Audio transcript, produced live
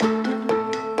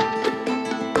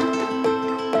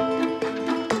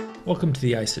Welcome to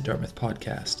the ICE at Dartmouth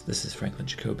podcast. This is Franklin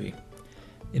Jacoby.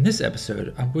 In this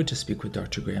episode, I'm going to speak with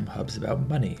Dr. Graham Hubbs about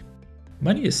money.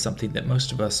 Money is something that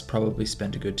most of us probably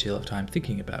spend a good deal of time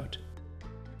thinking about.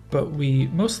 But we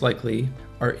most likely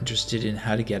are interested in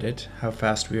how to get it, how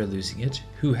fast we are losing it,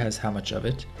 who has how much of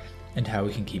it, and how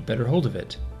we can keep better hold of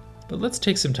it. But let's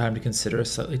take some time to consider a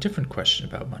slightly different question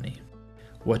about money.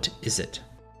 What is it?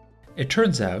 It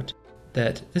turns out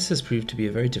that this has proved to be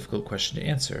a very difficult question to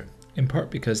answer, in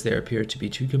part because there appear to be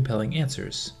two compelling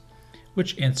answers.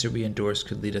 Which answer we endorse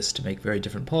could lead us to make very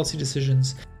different policy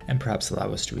decisions and perhaps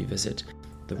allow us to revisit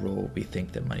the role we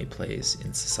think that money plays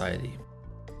in society.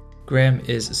 Graham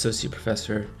is Associate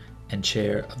Professor and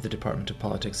Chair of the Department of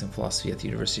Politics and Philosophy at the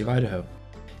University of Idaho.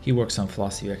 He works on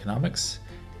philosophy of economics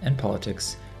and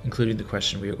politics, including the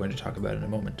question we are going to talk about in a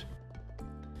moment.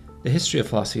 The history of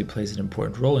philosophy plays an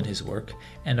important role in his work,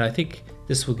 and I think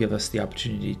this will give us the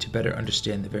opportunity to better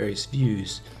understand the various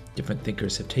views different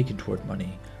thinkers have taken toward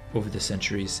money over the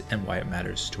centuries and why it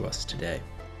matters to us today.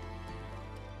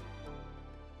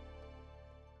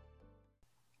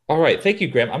 All right, thank you,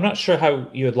 Graham. I'm not sure how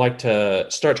you would like to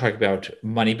start talking about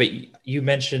money, but you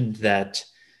mentioned that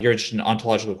you're interested in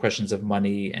ontological questions of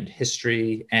money and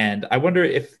history, and I wonder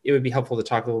if it would be helpful to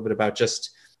talk a little bit about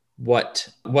just what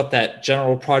that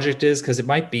general project is, because it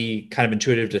might be kind of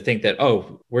intuitive to think that,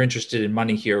 oh, we're interested in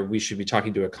money here, we should be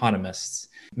talking to economists.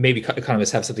 Maybe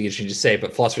economists have something interesting to say,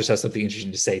 but philosophers have something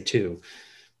interesting to say too.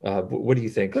 What do you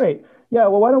think? Great. Yeah,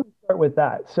 well, why don't we start with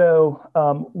that? So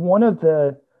one of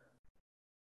the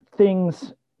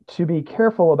things to be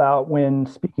careful about when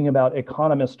speaking about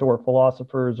economists or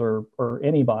philosophers or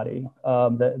anybody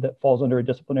that falls under a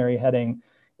disciplinary heading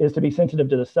is to be sensitive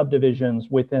to the subdivisions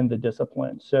within the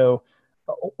discipline. So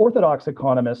orthodox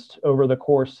economists over the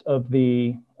course of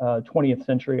the 20th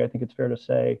century, I think it's fair to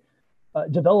say,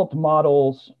 developed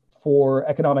models for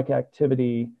economic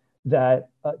activity that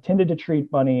tended to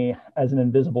treat money as an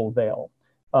invisible veil.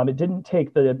 It didn't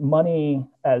take the money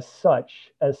as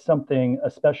such as something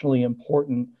especially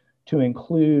important to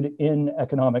include in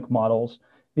economic models.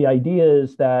 The idea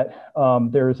is that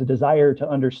there is a desire to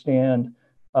understand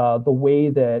the way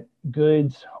that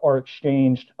goods are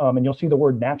exchanged, and you'll see the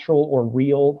word natural or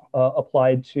real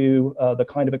applied to the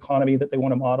kind of economy that they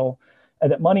want to model,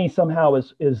 and that money somehow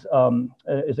is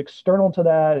external to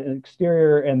that,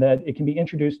 exterior, and that it can be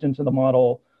introduced into the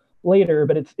model later,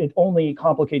 but it only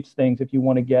complicates things if you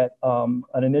want to get an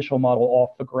initial model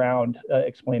off the ground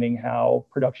explaining how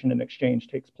production and exchange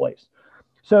takes place.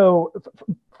 So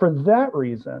for that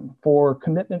reason, for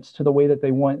commitments to the way that they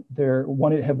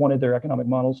have wanted their economic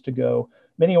models to go,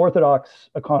 many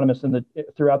orthodox economists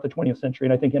throughout the 20th century,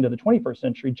 and I think into the 21st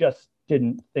century, just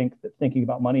didn't think that thinking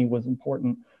about money was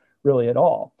important really at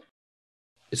all.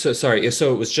 So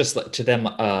it was just to them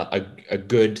a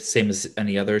good, same as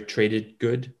any other traded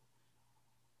good?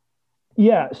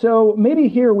 Yeah, so maybe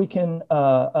here we can,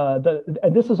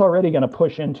 and this is already going to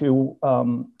push into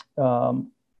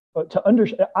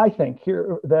I think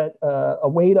here that a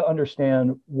way to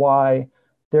understand why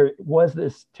there was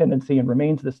this tendency and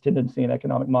remains this tendency in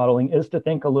economic modeling is to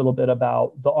think a little bit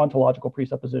about the ontological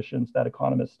presuppositions that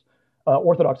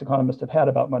orthodox economists have had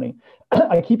about money.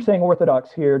 I keep saying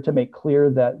orthodox here to make clear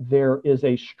that there is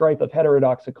a stripe of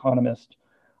heterodox economists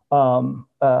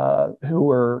who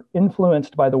were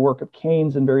influenced by the work of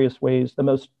Keynes in various ways. The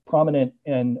most prominent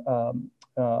and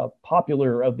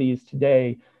popular of these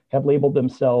today have labeled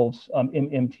themselves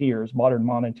MMTers, modern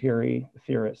monetary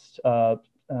theorists.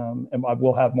 And I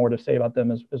will have more to say about them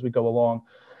as we go along,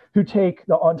 who take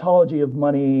the ontology of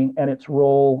money and its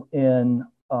role in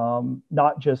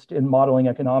not just in modeling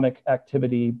economic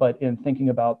activity, but in thinking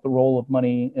about the role of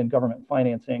money in government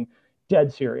financing,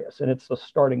 dead serious. And it's the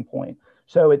starting point.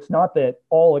 So it's not that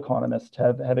all economists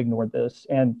have ignored this,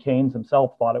 and Keynes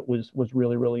himself thought it was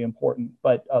really, really important.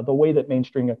 But the way that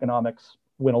mainstream economics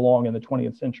went along in the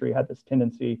 20th century had this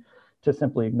tendency to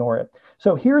simply ignore it.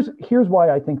 So here's why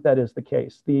I think that is the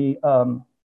case. The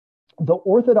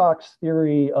orthodox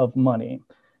theory of money,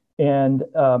 and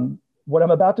what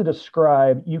I'm about to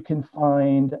describe, you can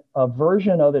find a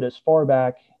version of it as far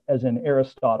back as in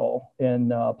Aristotle in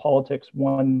Politics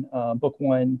 1, Book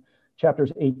 1,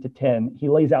 chapters 8 to 10. He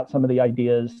lays out some of the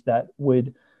ideas that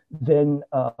would then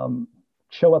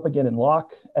show up again in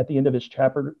Locke at the end of his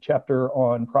chapter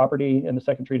on property in the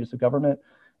Second Treatise of Government,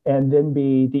 and then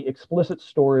be the explicit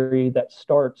story that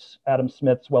starts Adam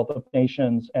Smith's Wealth of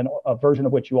Nations, and a version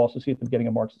of which you also see at the beginning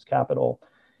of Marx's Capital.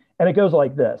 And it goes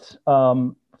like this.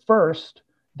 First,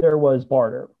 there was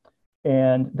barter.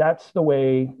 And that's the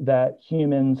way that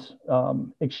humans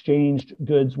exchanged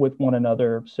goods with one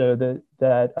another, so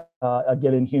that a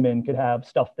given human could have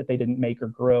stuff that they didn't make or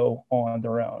grow on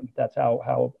their own. That's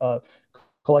how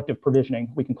collective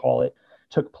provisioning, we can call it,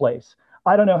 took place.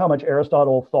 I don't know how much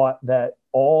Aristotle thought that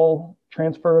all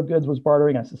transfer of goods was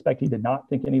bartering. I suspect he did not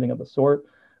think anything of the sort.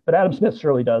 But Adam Smith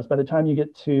surely does. By the time you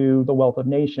get to The Wealth of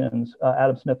Nations,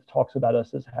 Adam Smith talks about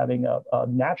us as having a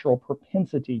natural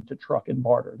propensity to truck and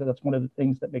barter. That's one of the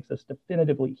things that makes us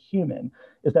definitively human,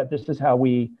 is that this is how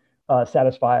we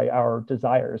satisfy our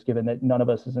desires, given that none of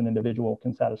us as an individual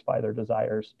can satisfy their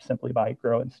desires simply by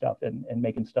growing stuff and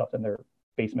making stuff in their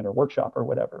basement or workshop or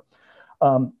whatever.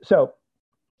 So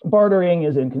bartering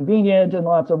is inconvenient in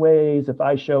lots of ways. If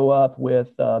I show up with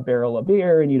a barrel of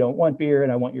beer and you don't want beer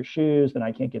and I want your shoes, then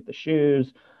I can't get the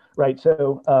shoes, right?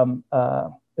 So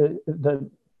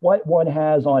what one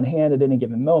has on hand at any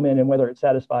given moment and whether it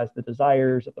satisfies the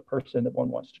desires of the person that one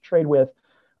wants to trade with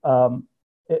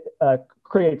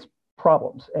creates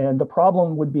problems. And the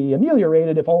problem would be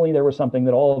ameliorated if only there was something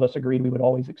that all of us agreed we would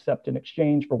always accept in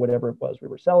exchange for whatever it was we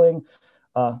were selling.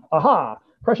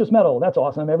 Precious metal, that's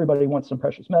awesome. Everybody wants some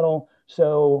precious metal.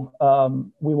 So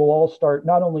we will all start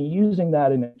not only using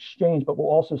that in exchange, but we'll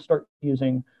also start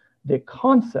using the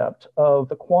concept of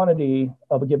the quantity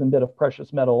of a given bit of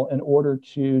precious metal in order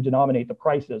to denominate the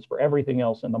prices for everything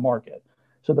else in the market.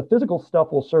 So the physical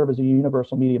stuff will serve as a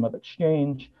universal medium of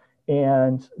exchange.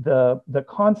 And the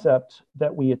concept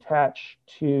that we attach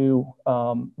to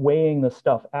weighing the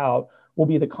stuff out will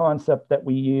be the concept that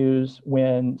we use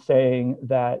when saying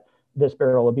that this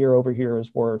barrel of beer over here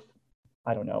is worth,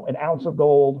 I don't know, an ounce of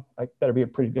gold. I better be a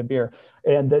pretty good beer.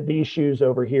 And that these shoes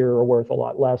over here are worth a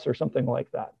lot less or something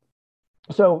like that.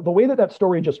 So the way that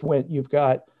story just went, you've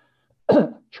got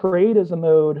trade as a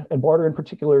mode, and barter in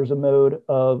particular is a mode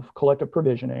of collective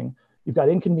provisioning. You've got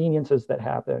inconveniences that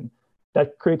happen.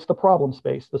 That creates the problem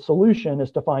space. The solution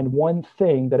is to find one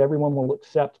thing that everyone will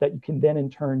accept that you can then in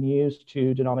turn use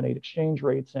to denominate exchange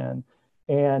rates in.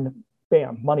 And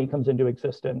bam, money comes into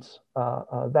existence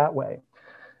that way.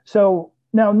 So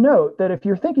now note that if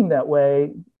you're thinking that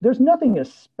way, there's nothing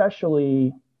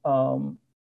especially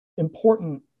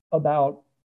important about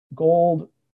gold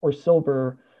or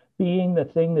silver being the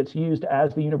thing that's used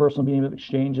as the universal medium of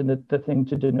exchange and the thing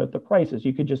to denote the prices.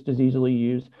 You could just as easily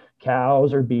use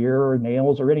cows or beer or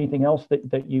nails or anything else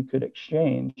that you could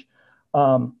exchange.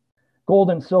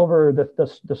 Gold and silver,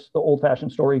 the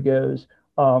old-fashioned story goes,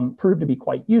 prove to be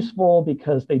quite useful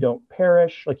because they don't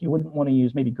perish. Like you wouldn't want to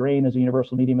use maybe grain as a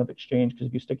universal medium of exchange because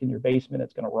if you stick it in your basement,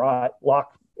 it's going to rot.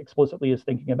 Locke explicitly is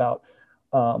thinking about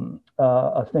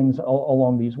things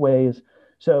along these ways.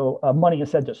 So money is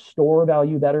said to store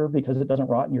value better because it doesn't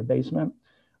rot in your basement.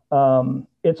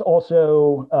 It's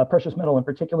also precious metal in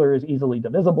particular is easily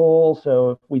divisible.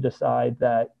 So if we decide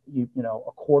that you know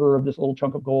a quarter of this little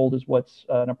chunk of gold is what's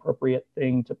an appropriate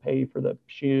thing to pay for the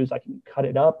shoes, I can cut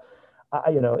it up.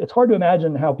 It's hard to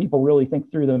imagine how people really think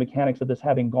through the mechanics of this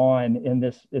having gone in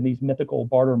these mythical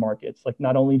barter markets. Like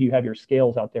not only do you have your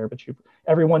scales out there, but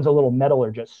everyone's a little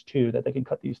metallurgist too, that they can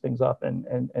cut these things up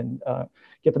and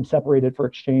get them separated for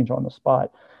exchange on the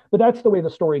spot. But that's the way the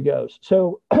story goes.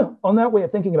 So on that way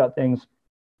of thinking about things,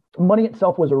 money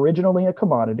itself was originally a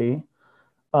commodity.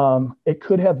 It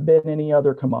could have been any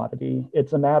other commodity.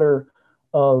 It's a matter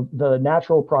of the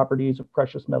natural properties of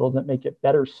precious metals that make it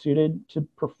better suited to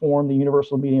perform the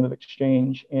universal medium of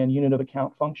exchange and unit of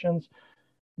account functions.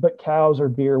 But cows or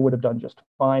beer would have done just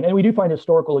fine. And we do find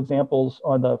historical examples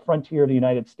on the frontier of the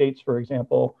United States, for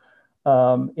example,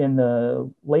 in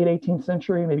the late 18th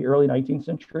century, maybe early 19th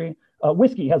century.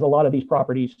 Whiskey has a lot of these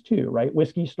properties too, right?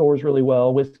 Whiskey stores really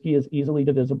well. Whiskey is easily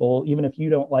divisible. Even if you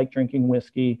don't like drinking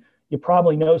whiskey, you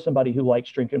probably know somebody who likes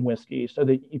drinking whiskey, so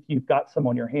that if you've got some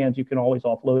on your hands, you can always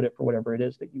offload it for whatever it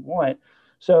is that you want.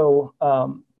 So,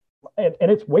 and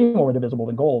it's way more divisible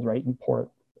than gold, right? You pour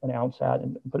an ounce out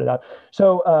and put it out.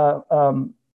 So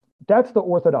that's the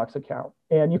orthodox account.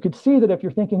 And you could see that if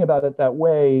you're thinking about it that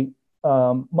way,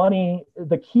 money,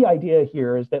 the key idea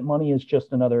here is that money is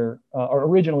just another, or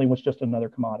originally was just another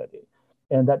commodity,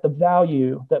 and that the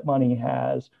value that money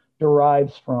has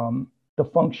derives from the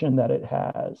function that it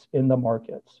has in the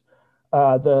markets.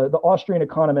 The Austrian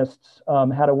economists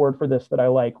had a word for this that I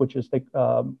like, which is they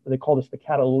call this the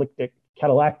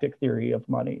catalactic theory of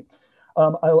money.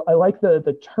 I like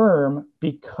the term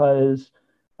because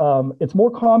it's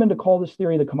more common to call this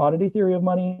theory the commodity theory of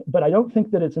money, but I don't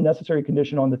think that it's a necessary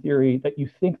condition on the theory that you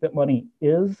think that money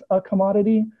is a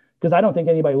commodity, because I don't think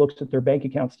anybody looks at their bank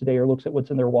accounts today or looks at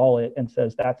what's in their wallet and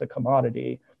says that's a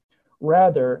commodity.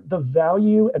 Rather, the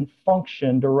value and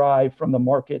function derived from the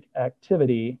market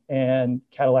activity, and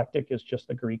catalectic is just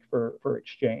the Greek for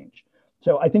exchange.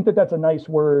 So I think that that's a nice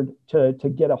word to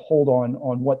get a hold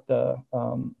on what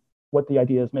the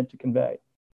idea is meant to convey.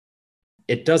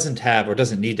 It doesn't have or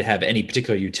doesn't need to have any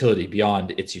particular utility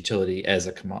beyond its utility as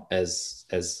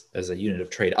a unit of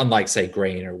trade, unlike, say,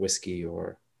 grain or whiskey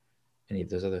or any of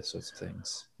those other sorts of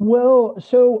things. Well,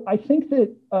 so I think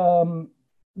that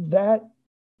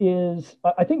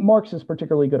I think Marx is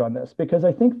particularly good on this, because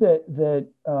I think that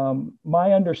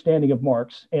my understanding of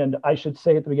Marx, and I should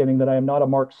say at the beginning that I am not a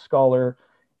Marx scholar,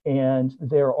 and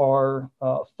there are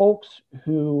folks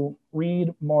who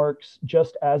read Marx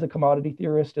just as a commodity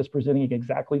theorist, as presenting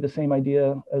exactly the same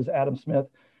idea as Adam Smith.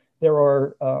 There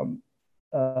are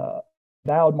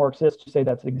avowed Marxists who say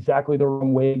that's exactly the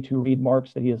wrong way to read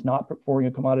Marx, that he is not put forward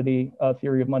a commodity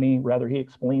theory of money. Rather, he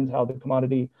explains how the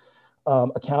commodity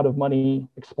account of money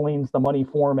explains the money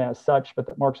form as such, but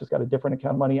that Marx has got a different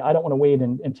account of money. I don't want to wade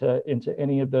into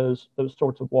any of those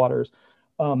sorts of waters.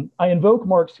 I invoke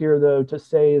Marx here, though, to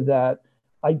say that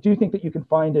I do think that you can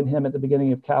find in him at the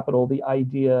beginning of Capital the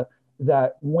idea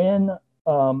that when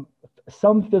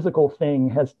some physical thing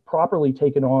has properly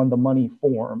taken on the money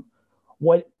form,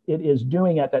 what it is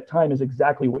doing at that time is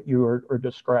exactly what you are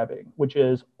describing, which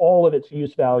is all of its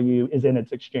use value is in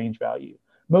its exchange value.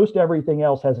 Most everything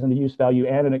else has a use value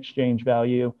and an exchange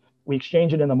value. We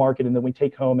exchange it in the market, and then we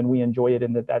take home and we enjoy it,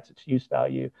 and that's its use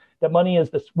value. That money is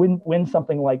this, when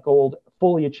something like gold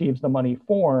fully achieves the money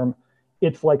form,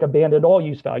 it's like abandoned all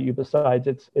use value besides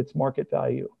its market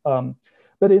value.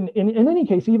 But in any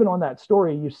case, even on that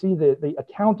story, you see the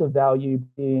account of value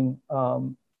being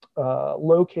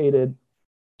located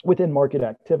within market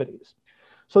activities.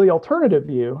 So the alternative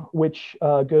view, which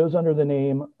goes under the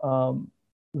name,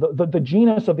 the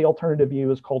genus of the alternative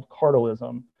view is called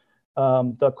cartalism.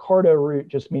 The carta root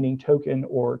just meaning token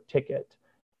or ticket,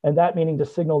 and that meaning to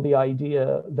signal the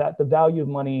idea that the value of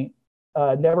money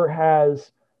never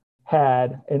has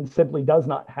had and simply does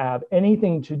not have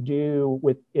anything to do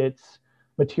with its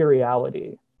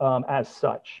materiality as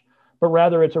such, but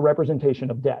rather it's a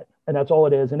representation of debt, and that's all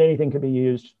it is, and anything can be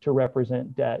used to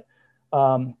represent debt.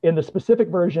 In the specific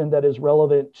version that is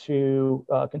relevant to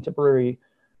contemporary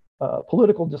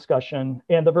political discussion,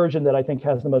 and the version that I think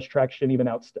has the most traction even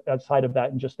outside of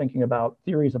that, and just thinking about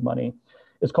theories of money,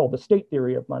 is called the state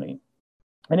theory of money.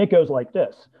 And it goes like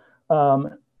this.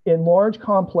 In large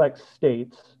complex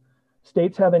states,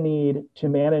 states have a need to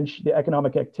manage the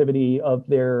economic activity of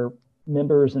their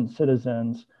members and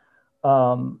citizens.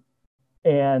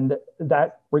 And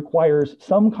that requires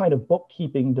some kind of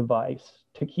bookkeeping device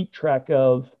to keep track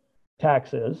of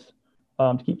taxes,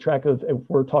 to keep track of, if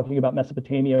we're talking about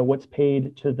Mesopotamia, what's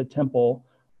paid to the temple,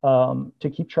 to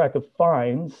keep track of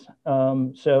fines.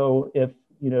 So if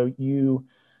you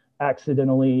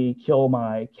accidentally kill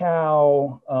my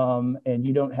cow and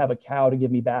you don't have a cow to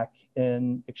give me back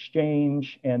in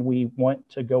exchange, and we want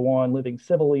to go on living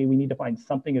civilly, we need to find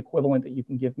something equivalent that you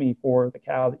can give me for the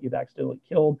cow that you've accidentally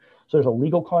killed. So there's a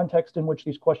legal context in which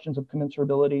these questions of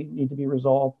commensurability need to be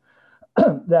resolved.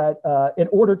 That in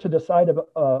order to decide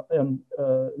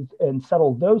and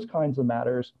settle those kinds of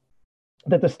matters,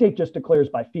 that the state just declares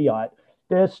by fiat,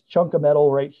 this chunk of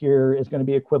metal right here is going to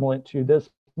be equivalent to this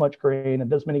much grain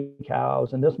and this many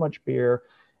cows and this much beer.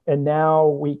 And now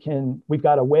we've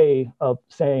got a way of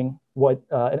saying what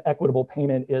an equitable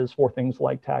payment is for things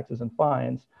like taxes and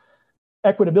fines.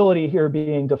 Equitability here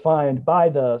being defined by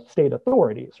the state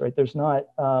authorities, right? There's not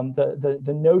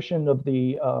the notion of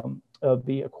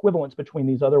the equivalence between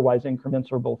these otherwise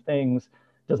incommensurable things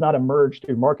does not emerge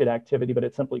through market activity, but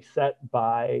it's simply set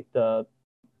by the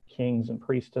kings and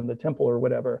priests in the temple or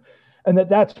whatever. And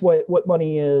that's what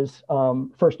money is,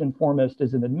 first and foremost,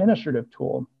 is an administrative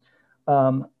tool.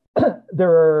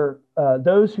 There are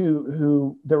those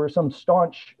who there were some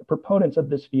staunch proponents of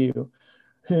this view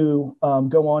who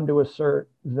go on to assert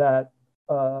that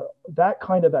that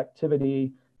kind of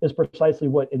activity is precisely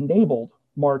what enabled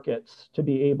markets to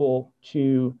be able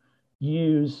to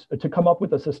come up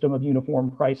with a system of uniform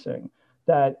pricing.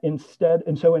 That instead,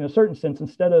 and so in a certain sense,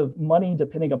 instead of money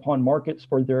depending upon markets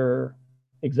for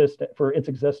its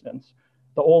existence,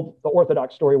 the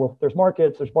orthodox story, well, there's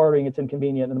markets, there's bartering, it's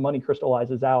inconvenient, and the money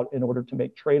crystallizes out in order to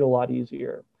make trade a lot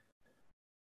easier.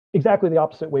 Exactly the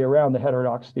opposite way around, the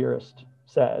heterodox theorist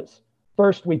says.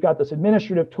 First, we've got this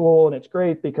administrative tool, and it's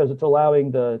great because it's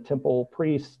allowing the temple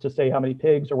priests to say how many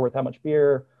pigs are worth how much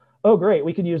beer. Oh, great,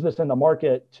 we could use this in the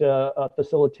market to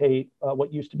facilitate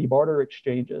what used to be barter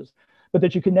exchanges. But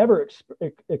that you can never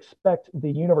expect the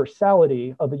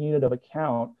universality of the unit of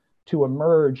account to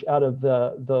emerge out of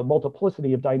the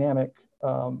multiplicity of dynamic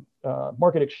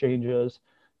market exchanges,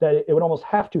 that it would almost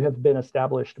have to have been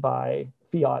established by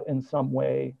fiat in some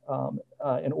way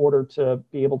in order to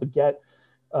be able to get,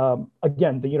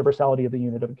 again, the universality of the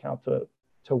unit of account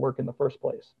to work in the first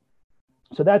place.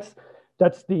 So that's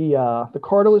the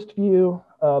Cardinalist view,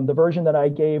 the version that I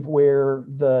gave where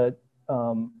the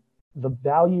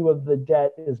value of the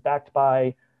debt is backed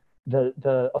by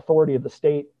the authority of the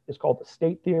state is called the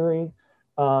state theory.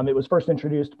 It was first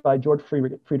introduced by George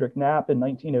Friedrich Knapp in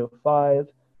 1905.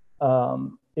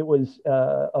 It was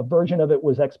a version of it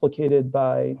was explicated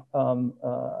by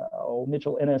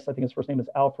Mitchell Ennis. I think his first name is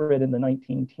Alfred in the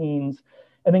 19-teens.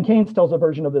 And then Keynes tells a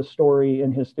version of this story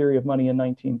in his Theory of Money in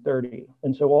 1930.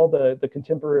 And so all the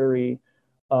contemporary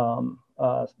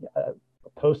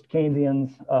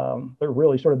post-Keynesians, they're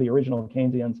really sort of the original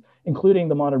Keynesians, including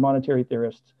the modern monetary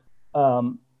theorists,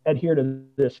 adhere to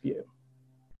this view.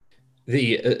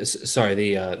 The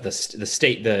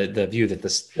state, the view that the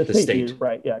state view,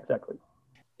 right? Yeah, exactly.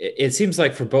 It seems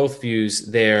like for both views,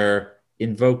 they're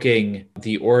invoking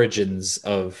the origins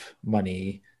of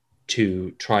money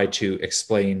to try to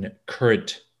explain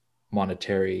current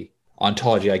monetary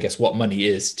ontology, I guess, what money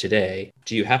is today.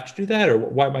 Do you have to do that, or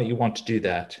why might you want to do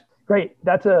that? Great.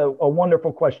 That's a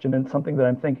wonderful question and something that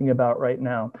I'm thinking about right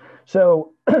now.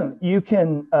 So you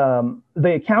can,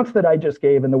 the accounts that I just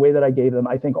gave and the way that I gave them,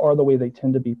 I think are the way they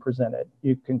tend to be presented.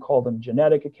 You can call them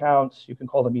genetic accounts. You can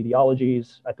call them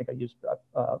etiologies. I think I used,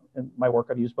 in my work,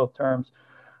 I've used both terms.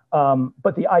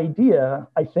 But the idea,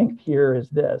 I think, here is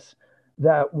this,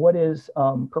 that what is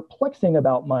perplexing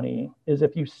about money is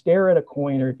if you stare at a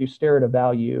coin or if you stare at a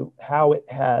value, how it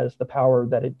has the power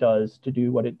that it does to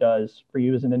do what it does for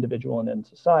you as an individual and in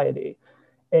society.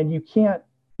 And you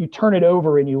turn it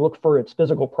over and you look for its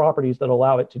physical properties that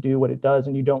allow it to do what it does,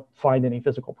 and you don't find any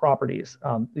physical properties.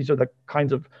 These are the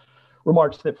kinds of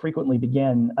remarks that frequently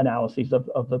begin analyses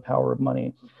of the power of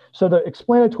money. So the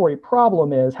explanatory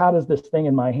problem is, how does this thing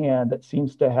in my hand that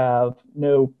seems to have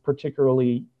no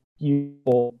particularly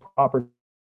useful property,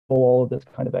 all of this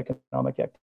kind of economic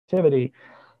activity?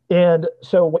 And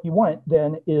so what you want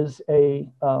then is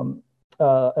an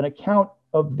account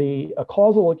of a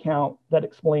causal account that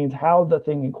explains how the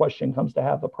thing in question comes to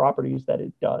have the properties that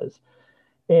it does.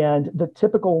 And the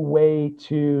typical way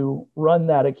to run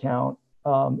that account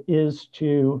is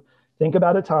to think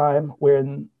about a time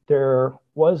when there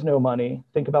was no money,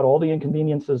 think about all the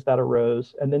inconveniences that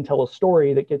arose, and then tell a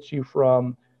story that gets you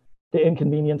from the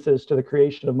inconveniences to the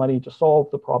creation of money to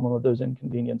solve the problem of those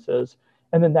inconveniences.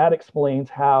 And then that explains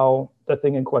how the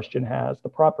thing in question has the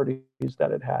properties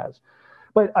that it has.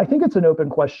 But I think it's an open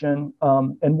question,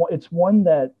 and it's one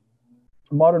that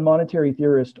modern monetary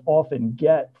theorists often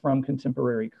get from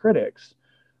contemporary critics,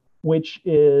 which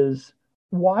is,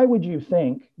 why would you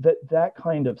think that that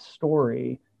kind of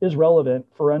story is relevant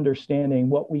for understanding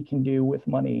what we can do with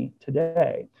money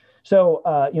today? So,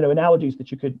 analogies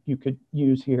that you could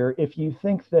use here. If you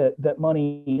think that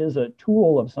money is a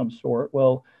tool of some sort,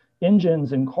 well,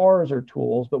 engines and cars are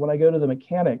tools, but when I go to the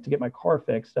mechanic to get my car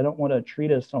fixed, I don't want a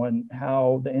treatise on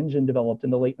how the engine developed in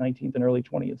the late 19th and early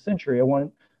 20th century. I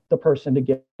want the person to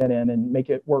get in and make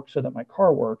it work so that my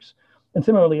car works. And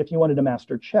similarly, if you wanted to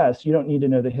master chess, you don't need to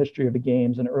know the history of the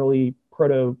games and early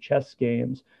proto-chess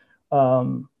games.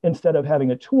 Instead of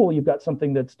having a tool, you've got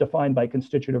something that's defined by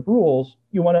constitutive rules.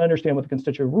 You want to understand what the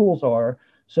constitutive rules are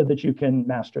so that you can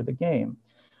master the game.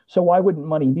 So why wouldn't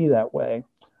money be that way?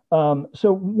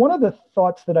 So one of the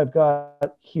thoughts that I've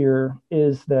got here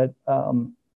is that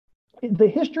the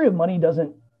history of money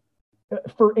doesn't,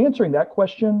 for answering that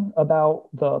question about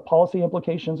the policy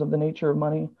implications of the nature of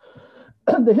money,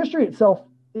 the history itself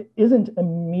isn't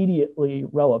immediately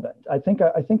relevant. I think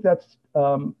that's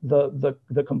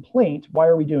the complaint. Why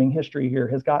are we doing history here?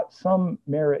 Has got some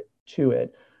merit to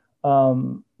it,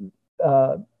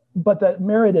 but that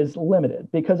merit is limited,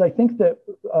 because I think that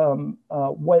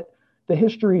what the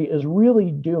history is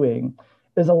really doing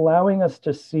is allowing us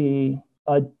to see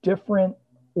a different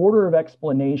order of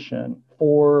explanation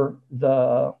for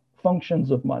the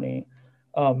functions of money,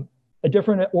 a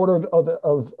different order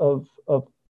of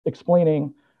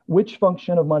explaining which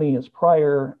function of money is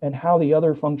prior and how the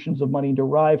other functions of money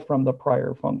derive from the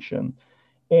prior function.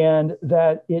 And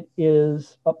that it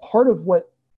is a part of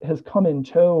what has come in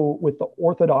tow with the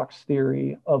orthodox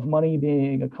theory of money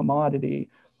being a commodity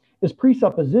is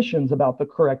presuppositions about the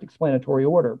correct explanatory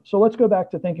order. So let's go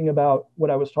back to thinking about what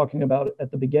I was talking about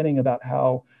at the beginning about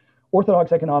how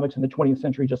orthodox economics in the 20th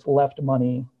century just left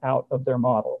money out of their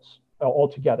models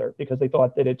altogether, because they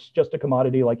thought that it's just a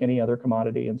commodity like any other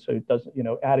commodity. And so it doesn't,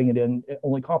 adding it in, it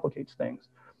only complicates things.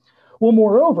 Well,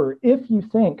 moreover, if you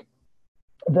think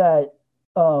that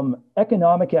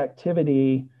economic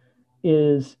activity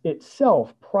is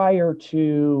itself prior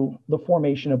to the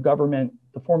formation of government,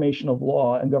 the formation of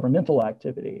law and governmental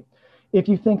activity, if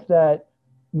you think that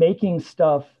making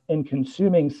stuff and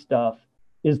consuming stuff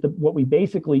is what we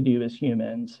basically do as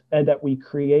humans, and that we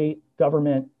create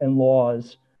government and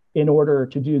laws in order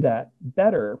to do that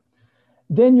better,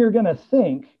 then you're going to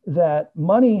think that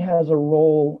money has a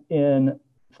role in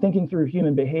thinking through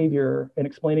human behavior and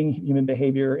explaining human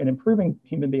behavior and improving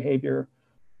human behavior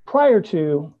prior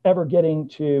to ever getting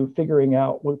to figuring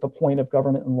out what the point of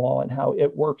government and law and how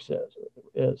it works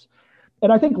is.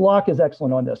 And I think Locke is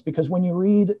excellent on this, because when you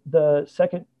read the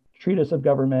second treatise of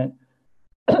government,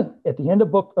 at the end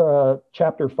of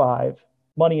chapter 5,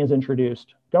 money is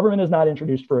introduced. Government is not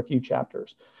introduced for a few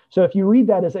chapters. So if you read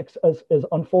that as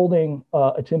unfolding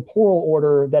a temporal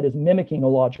order that is mimicking a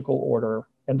logical order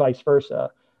and vice versa,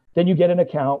 then you get an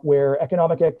account where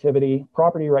economic activity,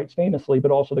 property rights famously,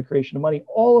 but also the creation of money,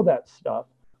 all of that stuff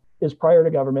is prior to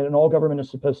government, and all government is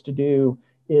supposed to do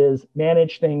is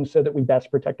manage things so that we best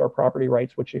protect our property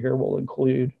rights, which here will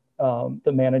include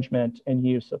the management and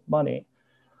use of money.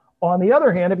 On the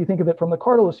other hand, if you think of it from the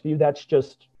Cartelist view, that's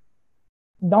just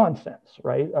nonsense,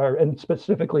 right? And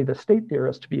specifically the state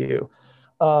theorist view.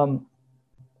 So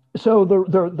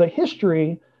the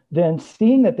history, then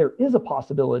seeing that there is a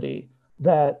possibility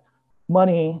that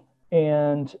money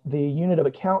and the unit of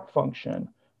account function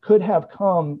could have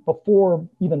come before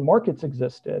even markets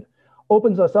existed,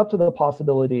 opens us up to the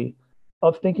possibility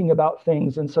of thinking about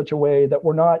things in such a way that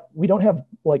we don't have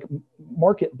like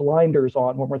market blinders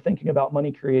on when we're thinking about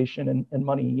money creation and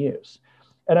money use.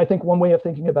 And I think one way of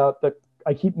thinking about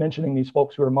I keep mentioning these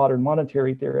folks who are modern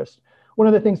monetary theorists. One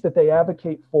of the things that they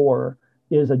advocate for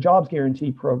is a jobs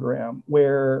guarantee program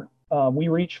where we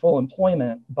reach full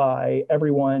employment by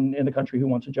everyone in the country who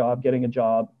wants a job getting a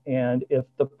job. And if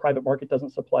the private market doesn't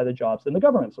supply the jobs, then the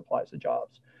government supplies the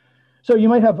jobs. So you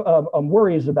might have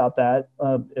worries about that,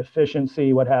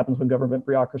 efficiency, what happens when government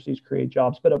bureaucracies create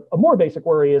jobs. But a more basic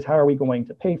worry is, how are we going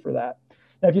to pay for that?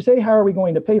 Now, if you say, how are we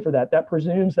going to pay for that? That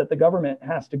presumes that the government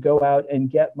has to go out and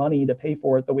get money to pay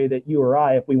for it, the way that you or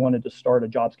I, if we wanted to start a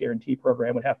jobs guarantee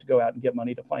program, would have to go out and get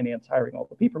money to finance hiring all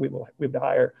the people we have to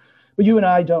hire. But you and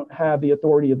I don't have the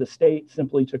authority of the state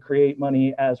simply to create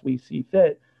money as we see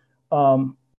fit.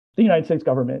 The United States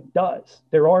government does.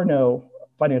 There are no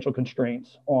financial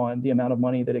constraints on the amount of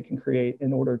money that it can create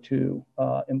in order to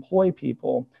employ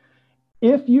people.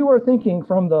 If you are thinking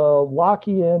from the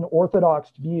Lockean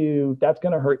orthodox view, that's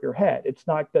going to hurt your head. It's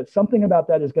not that something about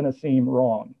that is going to seem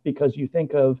wrong, because you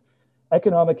think of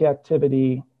economic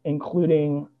activity,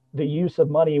 including the use of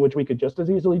money, which we could just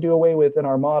as easily do away with in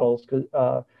our models, because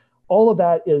all of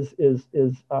that is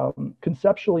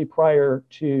conceptually prior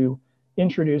to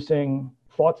introducing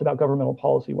thoughts about governmental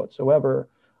policy whatsoever.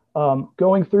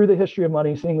 Going through the history of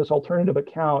money, seeing this alternative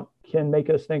account can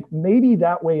make us think maybe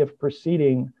that way of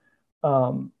proceeding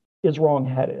is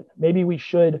wrong-headed. Maybe we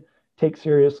should take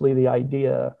seriously the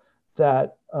idea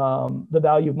that the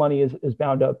value of money is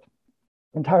bound up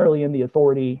entirely in the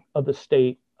authority of the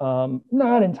state.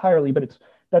 Not entirely, but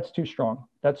that's too strong.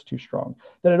 That's too strong.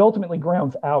 That it ultimately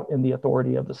grounds out in the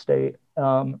authority of the state,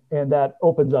 and that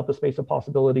opens up a space of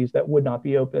possibilities that would not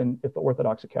be open if the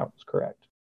orthodox account was correct.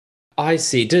 I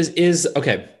see.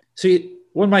 Okay. So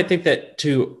one might think that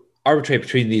to arbitrate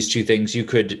between these two things, you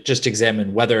could just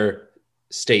examine whether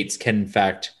states can in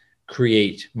fact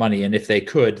create money. And if they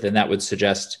could, then that would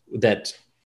suggest that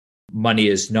money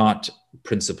is not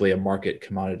principally a market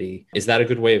commodity. Is that a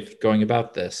good way of going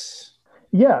about this?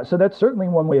 Yeah, so that's certainly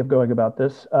one way of going about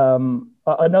this.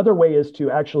 Another way is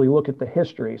to actually look at the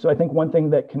history. So I think one thing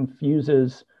that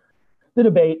confuses the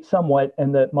debate somewhat,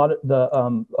 and that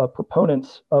the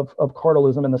proponents of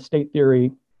cartelism and the state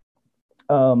theory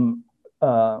will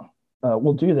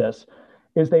do this,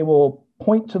 is they will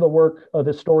point to the work of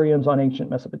historians on ancient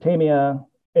Mesopotamia,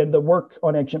 and the work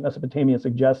on ancient Mesopotamia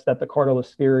suggests that the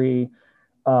cartelist theory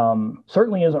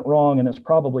certainly isn't wrong and is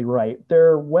probably right.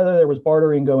 Whether there was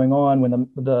bartering going on when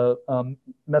the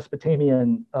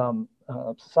Mesopotamian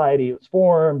society was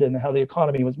formed and how the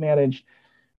economy was managed,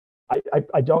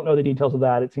 I don't know the details of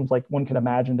that. It seems like one can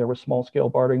imagine there was small-scale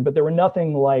bartering, but there were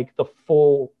nothing like the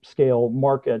full-scale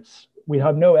markets. We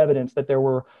have no evidence that there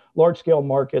were large-scale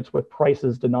markets with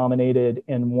prices denominated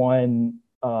in one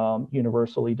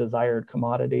universally desired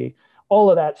commodity. All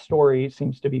of that story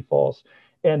seems to be false.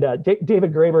 And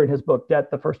David Graeber, in his book, Debt,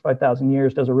 the First 5,000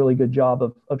 Years, does a really good job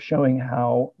of showing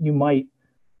how you might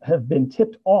have been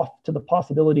tipped off to the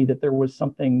possibility that there was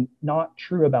something not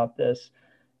true about this,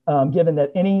 given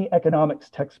that any economics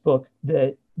textbook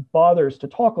that bothers to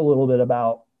talk a little bit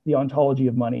about the ontology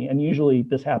of money, and usually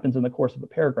this happens in the course of a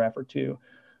paragraph or two,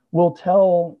 will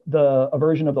tell a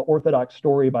version of the orthodox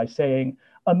story by saying,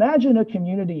 imagine a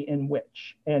community in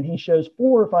which, and he shows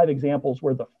 4 or 5 examples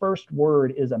where the first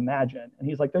word is imagine. And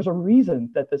he's like, there's a reason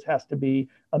that this has to be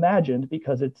imagined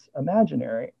because it's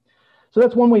imaginary. So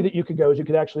that's one way that you could go, is you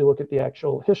could actually look at the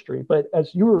actual history. But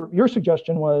as your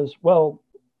suggestion was, well,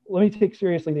 let me take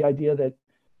seriously the idea that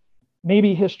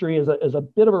maybe history is a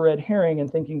bit of a red herring in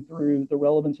thinking through the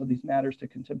relevance of these matters to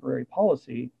contemporary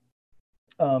policy.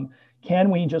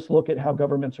 Can we just look at how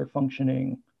governments are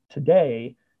functioning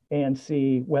today and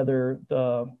see whether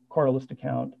the Carlist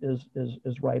account is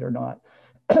right or not?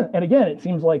 And again, it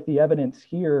seems like the evidence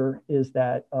here is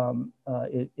that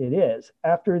it is.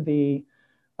 After the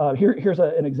here's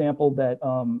an example that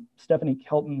Stephanie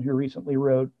Kelton, who recently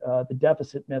wrote The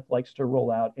Deficit Myth, likes to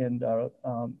roll out, and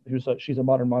she's a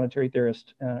modern monetary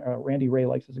theorist. Randy Wray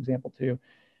likes this example too.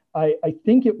 I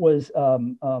think it was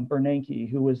Bernanke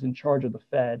who was in charge of the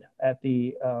Fed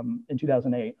in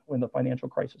 2008 when the financial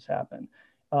crisis happened.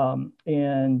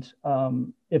 If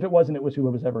it wasn't, it was who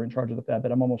was ever in charge of the Fed,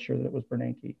 but I'm almost sure that it was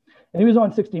Bernanke. And he was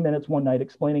on 60 Minutes one night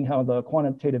explaining how the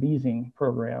quantitative easing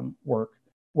program worked,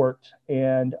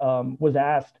 and was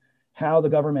asked how the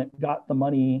government got the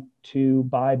money to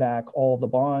buy back all the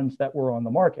bonds that were on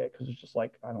the market, because it's just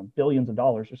like, I don't know, billions of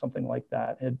dollars or something like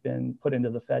that had been put into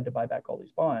the Fed to buy back all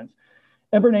these bonds.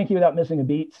 And Bernanke, without missing a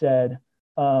beat, said,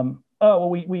 oh, well,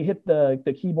 we hit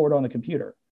the keyboard on the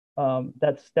computer.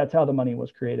 That's how the money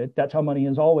was created. That's how money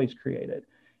is always created.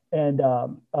 And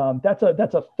that's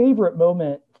a favorite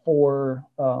moment for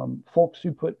folks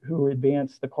who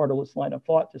advance the Carlist line of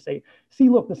thought, to say, see,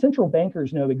 look, the central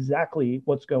bankers know exactly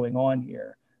what's going on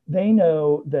here. They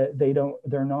know that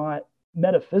they're not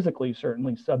metaphysically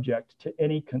certainly subject to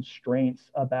any constraints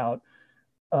about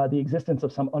the existence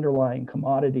of some underlying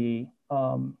commodity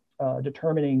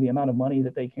determining the amount of money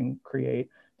that they can create.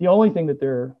 The only thing that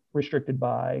they're restricted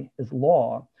by is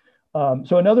law.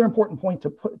 So another important point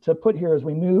to put here as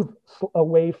we move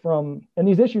away from, and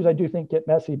these issues I do think get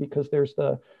messy because there's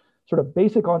the sort of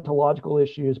basic ontological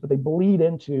issues, but they bleed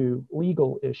into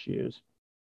legal issues.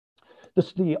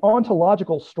 The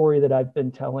ontological story that I've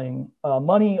been telling,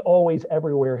 money always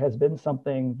everywhere, has been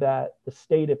something that the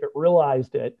state, if it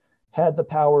realized it, had the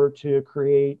power to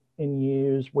create and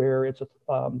use, where it's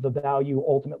the value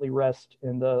ultimately rests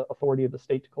in the authority of the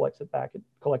state to collect it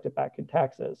back in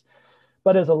taxes.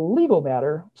 But as a legal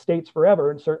matter, states forever,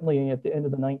 and certainly at the end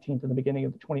of the 19th and the beginning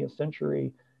of the 20th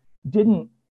century, didn't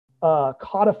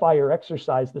codify or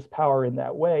exercise this power in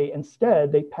that way.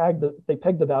 Instead, they pegged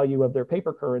the value of their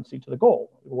paper currency to the gold.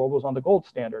 The world was on the gold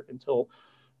standard until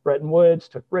Bretton Woods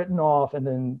took Britain off, and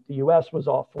then the US was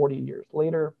off 40 years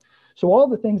later. So all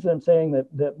the things that I'm saying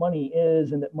that money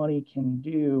is and that money can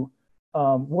do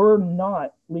were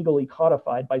not legally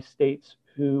codified by states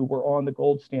who were on the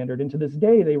gold standard. And to this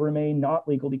day, they remain not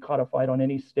legally codified on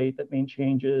any state that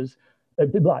maintains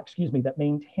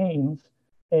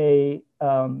a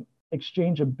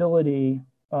exchangeability,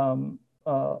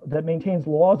 that maintains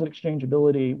laws of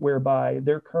exchangeability whereby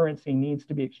their currency needs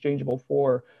to be exchangeable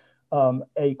for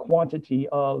a quantity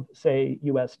of, say,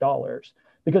 US dollars,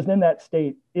 because then that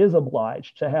state is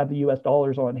obliged to have the US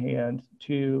dollars on hand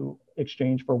to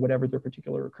exchange for whatever their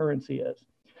particular currency is.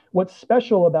 What's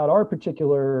special about our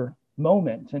particular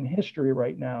moment in history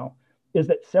right now is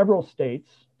that several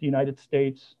states, the United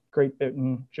States, Great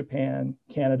Britain, Japan,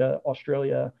 Canada,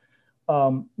 Australia,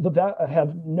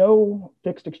 have no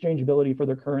fixed exchangeability for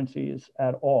their currencies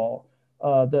at all.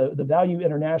 The value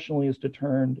internationally is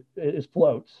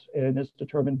floats and is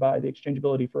determined by the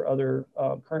exchangeability for other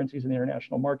currencies in the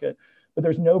international market. But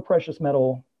there's no precious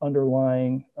metal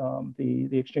underlying the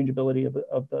exchangeability of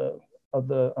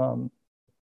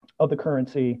the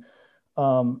currency,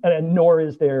 and nor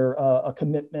is there a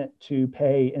commitment to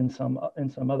pay in some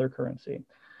other currency.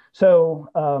 So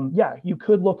yeah, you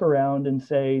could look around and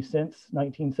say, since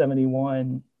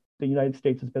 1971, the United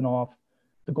States has been off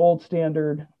the gold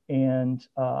standard, and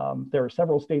there are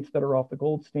several states that are off the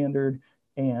gold standard,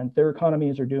 and their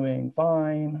economies are doing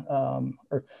fine,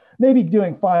 or maybe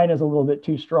doing fine is a little bit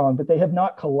too strong, but they have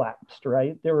not collapsed,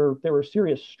 right? There were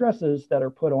serious stresses that are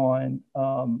put on,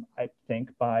 I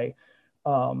think, by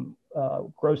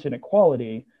gross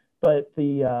inequality, but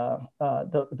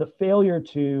the failure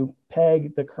to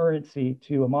peg the currency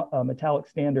to a metallic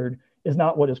standard is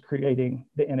not what is creating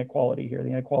the inequality here.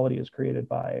 The inequality is created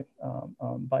by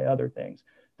other things.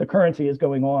 The currency is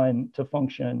going on to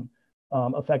function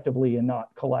effectively and not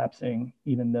collapsing,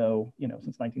 even though,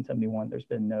 since 1971, there's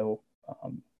been no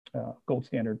gold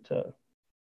standard to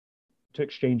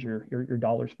exchange your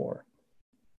dollars for.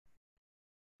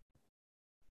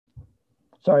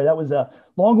 Sorry, that was a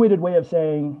long-winded way of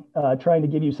saying, trying to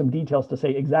give you some details to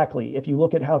say exactly, if you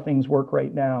look at how things work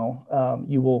right now,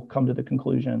 you will come to the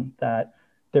conclusion that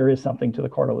there is something to the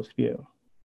Carlist view.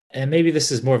 And maybe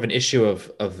this is more of an issue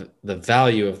of the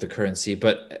value of the currency,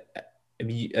 but I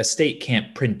mean, a state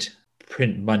can't print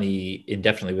money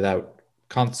indefinitely without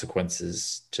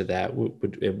consequences to that.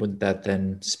 Wouldn't that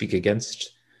then speak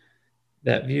against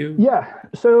that view? Yeah.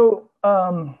 So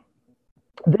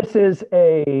this is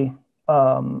a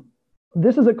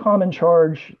this is a common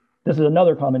charge. This is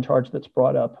another common charge that's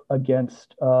brought up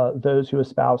against those who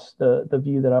espouse the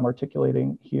view that I'm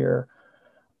articulating here.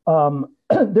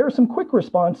 There are some quick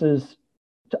responses.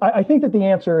 I think that the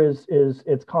answer is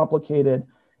it's complicated.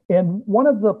 And one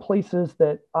of the places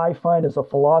that I find as a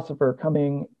philosopher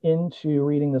coming into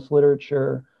reading this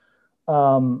literature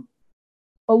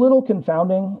a little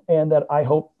confounding, and that I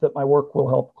hope that my work will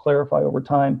help clarify over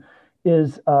time,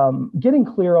 is getting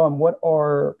clear on what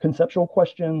are conceptual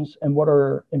questions and what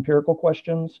are empirical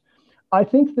questions. I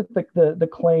think that the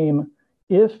claim,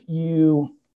 if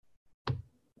you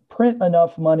print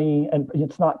enough money, and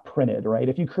it's not printed, right?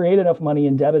 If you create enough money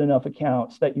and debit enough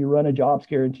accounts that you run a jobs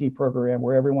guarantee program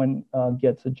where everyone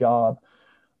gets a job,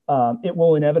 it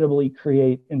will inevitably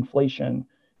create inflation.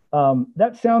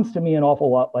 That sounds to me an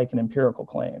awful lot like an empirical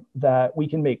claim that we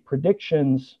can make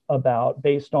predictions about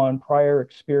based on prior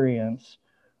experience.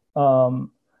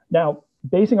 Now,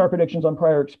 basing our predictions on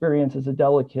prior experience is a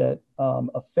delicate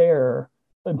affair,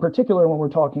 in particular when we're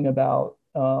talking about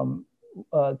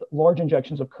large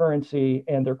injections of currency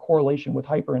and their correlation with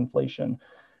hyperinflation.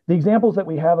 The examples that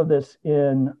we have of this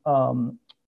in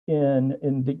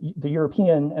the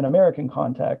European and American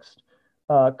context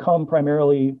come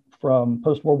primarily from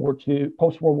post-World War II,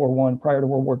 post-World War I, prior to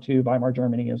World War II. Weimar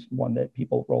Germany is one that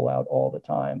people roll out all the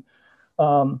time.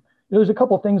 There's a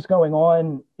couple of things going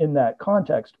on in that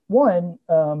context. One,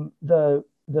 the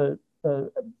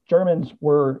Germans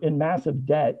were in massive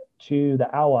debt to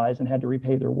the Allies and had to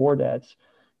repay their war debts.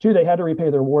 Two, they had to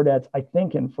repay their war debts, I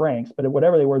think, in francs, but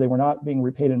whatever they were not being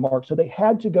repaid in marks. So they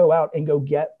had to go out and go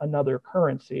get another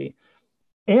currency.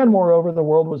 And moreover, the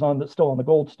world was still on the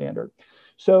gold standard.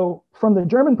 So from the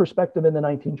German perspective in the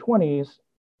 1920s,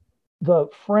 the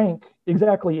franc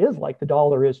exactly is like the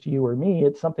dollar is to you or me.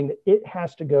 It's something that it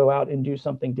has to go out and do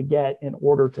something to get in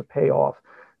order to pay off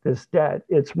this debt.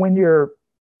 It's when you're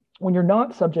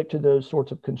not subject to those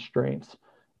sorts of constraints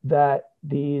that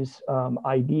these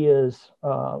ideas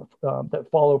that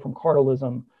follow from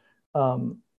Carlism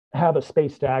have a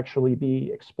space to actually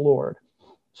be explored.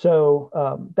 So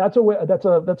that's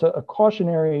a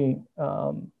cautionary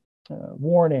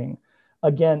warning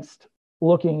against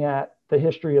looking at the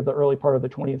history of the early part of the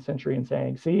 20th century and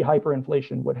saying, see,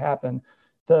 hyperinflation would happen.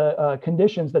 The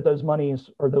conditions that those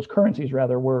monies, or those currencies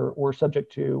rather, were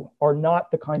subject to are not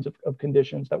the kinds of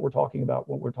conditions that we're talking about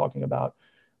when we're talking about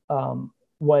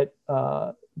what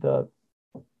the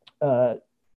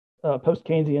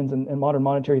post-Keynesians and modern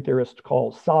monetary theorists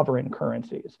call sovereign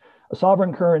currencies. A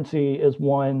sovereign currency is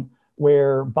one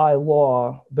where by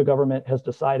law, the government has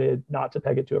decided not to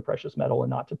peg it to a precious metal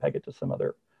and not to peg it to some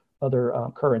other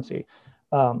currency.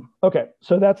 Okay,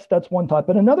 so that's one thought.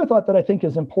 But another thought that I think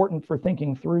is important for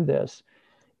thinking through this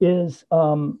is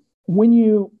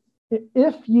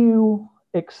if you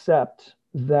accept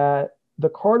that the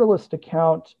Carlist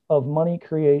account of money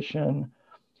creation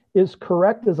is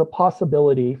correct as a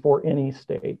possibility for any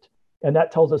state, and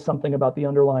that tells us something about the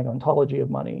underlying ontology of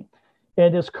money,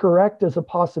 and is correct as a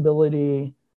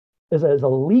possibility, as a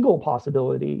legal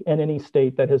possibility in any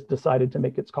state that has decided to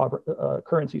make its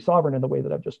currency sovereign in the way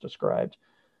that I've just described.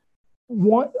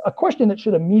 A question that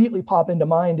should immediately pop into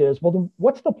mind is, well,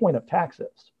 what's the point of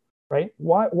taxes, right?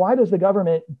 Why does the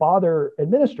government bother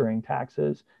administering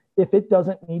taxes if it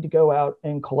doesn't need to go out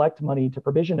and collect money to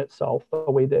provision itself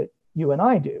the way that you and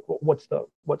I do? What's the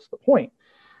point?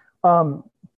 Was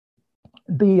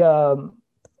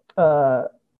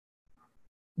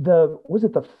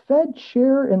it the Fed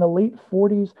chair in the late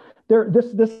 40s? This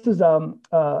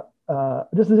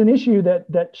is an issue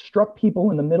that struck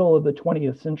people in the middle of the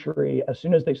 20th century as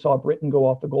soon as they saw Britain go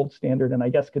off the gold standard, and I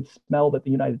guess could smell that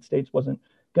the United States wasn't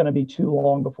going to be too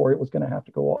long before it was going to have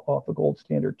to go off the gold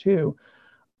standard too.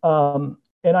 And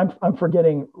I'm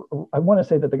forgetting. I want to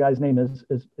say that the guy's name is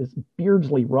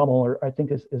Beardsley Rummel, or I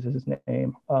think is his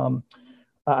name.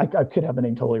 I could have the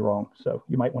name totally wrong, so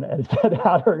you might want to edit that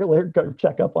out or go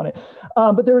check up on it.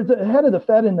 But there was the head of the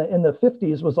Fed in the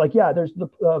 50s was like, yeah, there's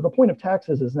the point of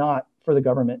taxes is not for the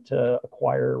government to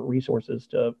acquire resources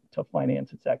to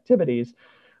finance its activities.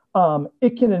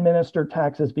 It can administer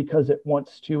taxes because it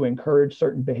wants to encourage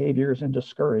certain behaviors and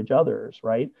discourage others,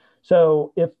 right?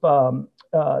 So if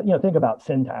think about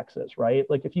sin taxes, right?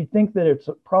 Like if you think that it's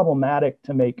problematic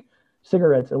to make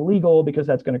cigarettes illegal because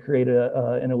that's going to create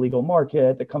an illegal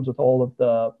market that comes with all of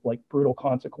the like brutal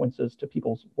consequences to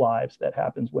people's lives that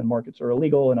happens when markets are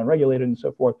illegal and unregulated and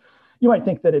so forth. You might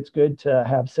think that it's good to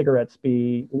have cigarettes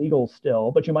be legal still,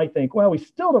 but you might think, well, we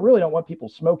still really don't want people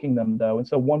smoking them though. And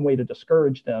so one way to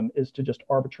discourage them is to just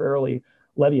arbitrarily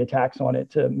levy a tax on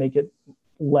it to make it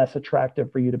less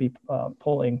attractive for you to be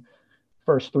pulling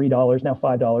first $3, now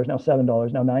 $5, now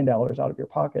 $7, now $9 out of your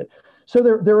pocket. So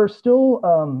there are still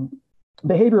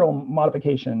behavioral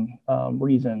modification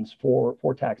reasons for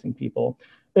taxing people.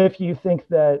 If you think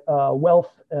that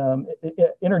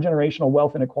intergenerational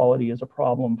wealth inequality is a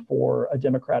problem for a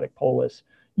democratic polis,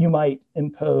 you might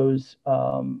impose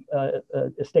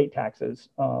estate taxes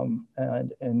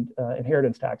and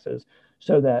inheritance taxes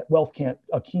so that wealth can't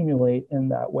accumulate in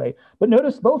that way. But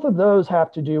notice both of those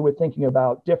have to do with thinking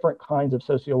about different kinds of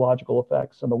sociological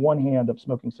effects. On the one hand, of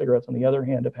smoking cigarettes, on the other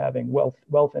hand, of having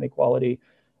wealth inequality.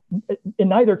 In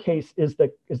neither case is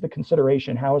the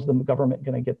consideration, how is the government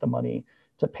going to get the money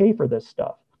to pay for this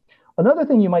stuff? Another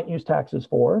thing you might use taxes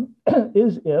for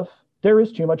is if there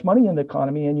is too much money in the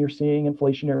economy and you're seeing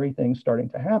inflationary things starting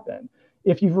to happen.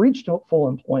 If you've reached full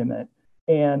employment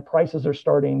and prices are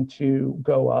starting to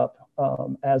go up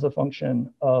as a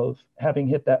function of having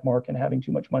hit that mark and having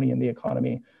too much money in the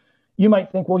economy, you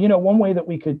might think, well, one way that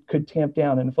we could tamp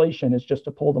down inflation is just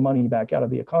to pull the money back out of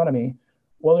the economy.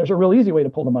 Well, there's a real easy way to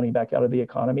pull the money back out of the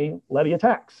economy: levy a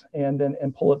tax and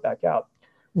pull it back out.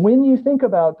 When you think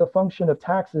about the function of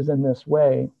taxes in this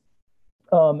way,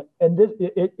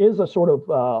 it is a sort of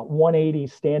 180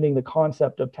 standing the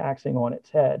concept of taxing on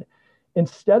its head.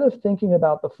 Instead of thinking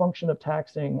about the function of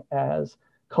taxing as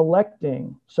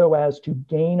collecting so as to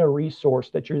gain a resource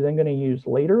that you're then going to use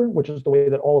later, which is the way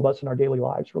that all of us in our daily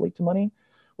lives relate to money,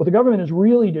 what the government is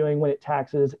really doing when it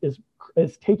taxes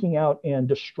is taking out and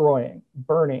destroying,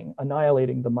 burning,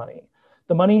 annihilating the money.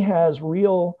 The money has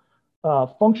real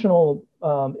functional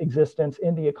existence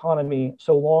in the economy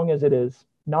so long as it is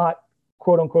not,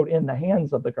 quote unquote, in the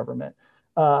hands of the government.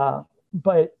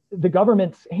 But the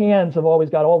government's hands have always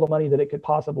got all the money that it could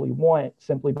possibly want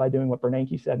simply by doing what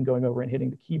Bernanke said and going over and hitting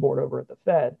the keyboard over at the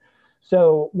Fed.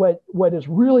 So what is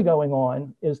really going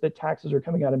on is that taxes are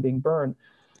coming out and being burned.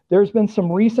 There's been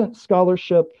some recent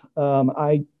scholarship,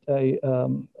 I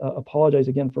apologize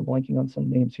again for blanking on some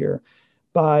names here,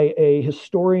 by a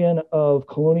historian of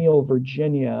colonial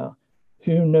Virginia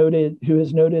who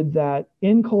has noted that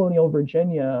in colonial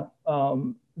Virginia,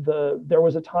 there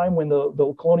was a time when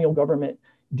the colonial government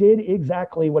did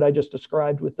exactly what I just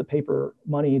described with the paper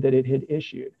money that it had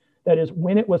issued. That is,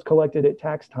 when it was collected at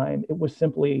tax time, it was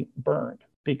simply burned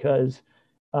because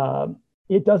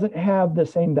it doesn't have the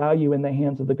same value in the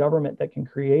hands of the government that can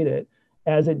create it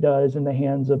as it does in the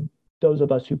hands of those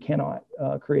of us who cannot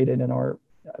create it in our,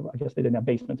 I guess they didn't have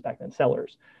basements back then,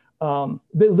 cellars.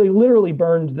 They literally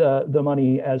burned the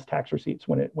money as tax receipts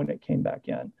when it came back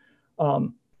in,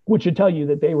 which should tell you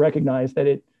that they recognized that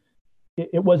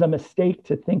it was a mistake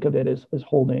to think of it as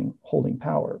holding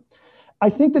power. I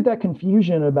think that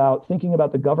confusion about thinking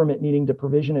about the government needing to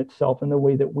provision itself in the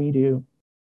way that we do,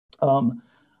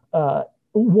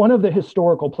 one of the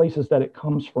historical places that it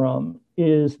comes from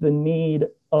is the need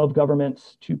of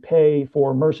governments to pay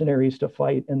for mercenaries to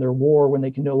fight in their war when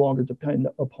they can no longer depend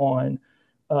upon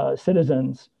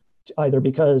citizens, either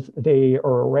because they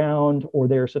are around or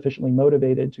they're sufficiently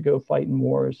motivated to go fight in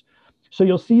wars. So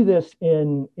you'll see this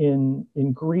in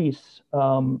Greece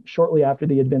shortly after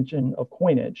the invention of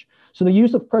coinage. So the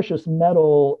use of precious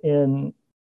metal in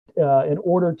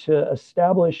order to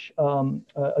establish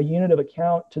a unit of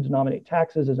account to denominate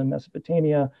taxes, as in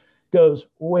Mesopotamia, goes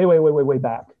way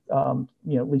back, at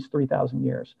least 3,000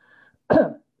 years.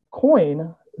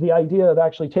 Coin, the idea of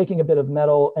actually taking a bit of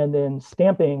metal and then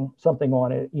stamping something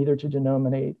on it, either to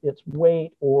denominate its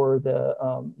weight or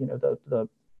the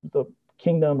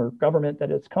kingdom or government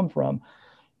that it's come from,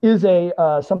 is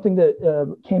something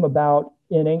that came about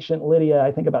in ancient Lydia,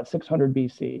 I think about 600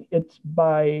 BC. It's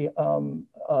by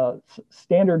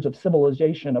standards of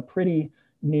civilization, a pretty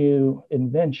new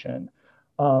invention.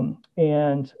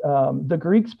 The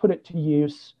Greeks put it to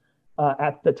use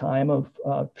at the time of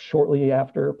shortly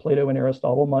after Plato and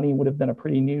Aristotle. Money would have been a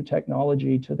pretty new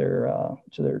technology to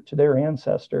their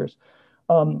ancestors.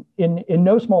 In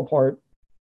no small part,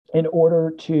 in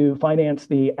order to finance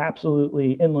the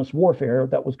absolutely endless warfare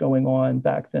that was going on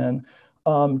back then,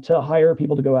 to hire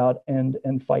people to go out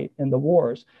and fight in the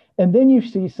wars. And then you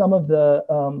see some of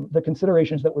the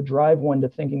considerations that would drive one to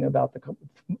thinking about the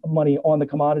money on the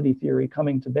commodity theory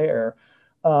coming to bear.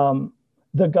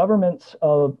 The governments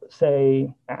of,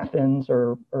 say, Athens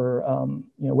or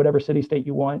whatever city state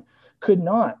you want could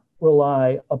not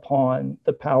rely upon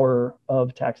the power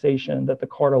of taxation that the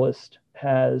cartelist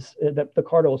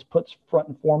puts front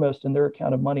and foremost in their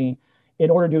account of money in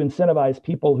order to incentivize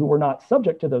people who were not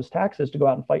subject to those taxes to go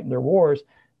out and fight in their wars.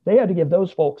 They had to give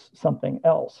those folks something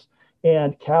else.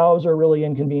 And cows are really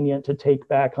inconvenient to take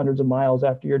back hundreds of miles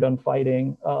after you're done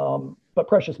fighting, but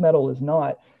precious metal is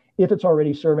not, if it's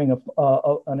already serving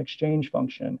an exchange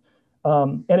function.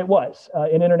 And it was.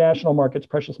 In international markets,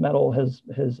 precious metal has,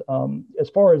 as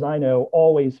far as I know,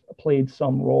 always played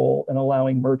some role in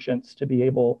allowing merchants to be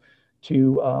able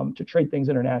to trade things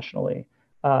internationally.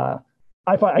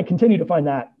 I continue to find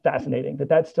that fascinating.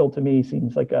 That still, to me,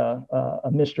 seems like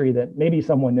a mystery that maybe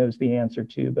someone knows the answer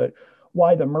to. But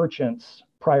why the merchants,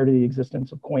 prior to the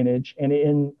existence of coinage and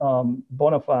in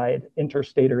bona fide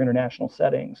interstate or international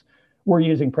settings, were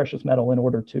using precious metal in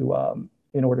order to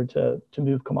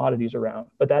move commodities around.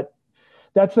 But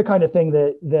that's the kind of thing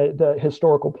that the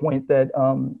historical point that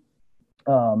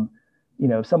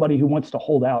somebody who wants to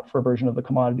hold out for a version of the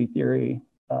commodity theory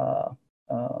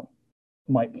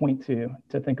might point to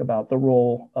think about the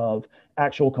role of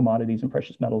actual commodities and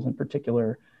precious metals in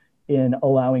particular in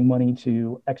allowing money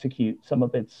to execute some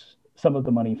of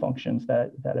the money functions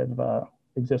that have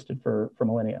existed for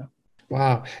millennia.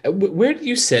 Wow. Where do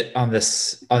you sit on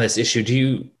this issue? Do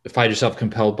you find yourself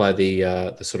compelled by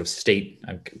the sort of state,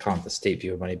 I'm calling it the state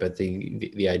view of money, but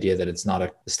the idea that it's not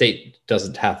the state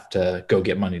doesn't have to go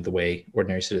get money the way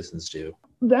ordinary citizens do?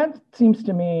 That seems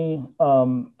to me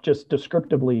just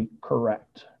descriptively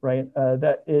correct, right?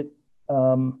 That it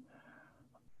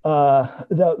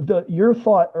your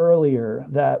thought earlier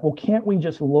that, well, can't we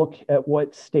just look at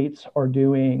what states are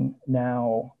doing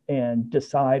now and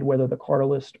decide whether the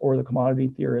cartelist or the commodity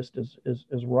theorist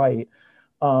is right?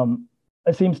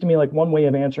 It seems to me like one way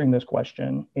of answering this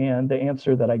question, and the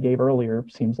answer that I gave earlier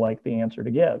seems like the answer to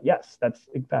give. Yes, that's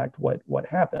in fact what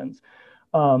happens.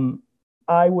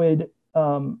 I would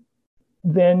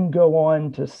then go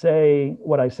on to say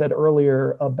what I said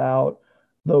earlier about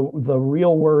the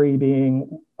real worry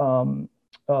being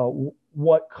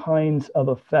what kinds of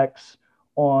effects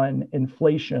on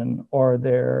inflation are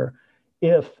there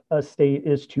if a state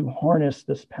is to harness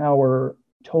this power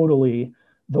totally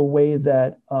the way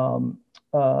that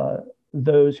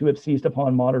those who have seized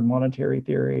upon modern monetary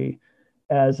theory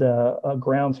as a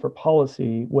grounds for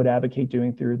policy would advocate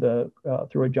doing through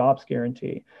a jobs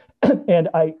guarantee. And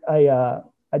I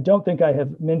don't think I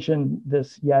have mentioned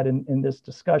this yet in this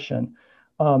discussion.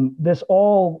 This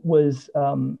all was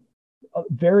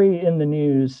very in the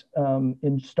news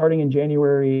starting in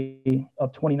January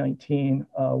of 2019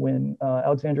 when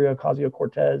Alexandria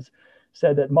Ocasio-Cortez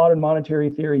said that modern monetary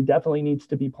theory definitely needs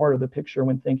to be part of the picture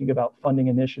when thinking about funding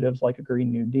initiatives like a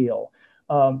Green New Deal.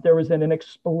 There was then an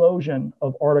explosion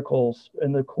of articles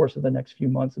in the course of the next few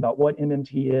months about what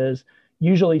MMT is,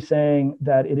 usually saying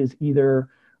that it is either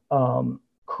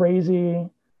crazy,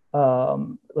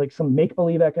 like some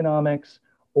make-believe economics,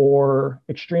 or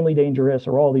extremely dangerous,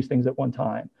 or all these things at one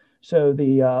time. So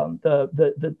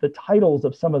the titles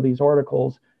of some of these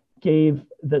articles gave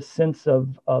the sense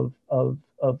of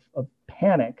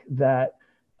panic that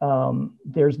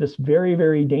there's this very,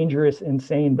 very dangerous,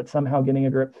 insane, but somehow getting a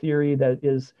grip theory that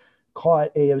is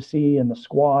caught AOC and the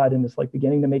squad and is like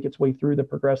beginning to make its way through the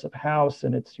progressive House.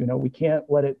 And it's, we can't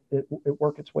let it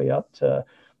work its way up to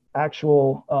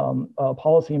actual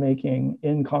policy making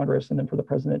in Congress and then for the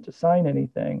president to sign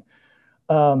anything.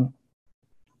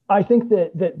 I think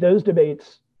that those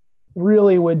debates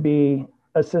really would be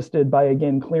assisted by,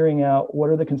 again, clearing out what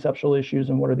are the conceptual issues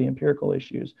and what are the empirical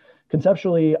issues.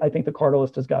 Conceptually, I think the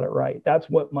cartelist has got it right. That's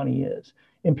what money is.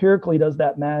 Empirically, does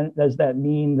that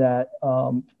mean that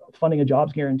funding a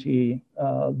jobs guarantee,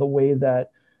 the way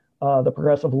that the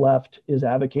progressive left is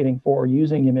advocating for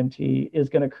using MMT, is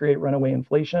going to create runaway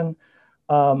inflation?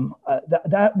 That's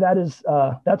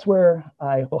where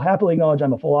I will happily acknowledge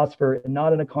I'm a philosopher and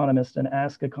not an economist, and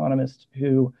ask economists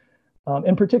who,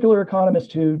 in particular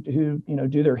economists who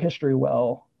do their history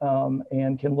well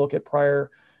and can look at prior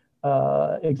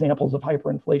examples of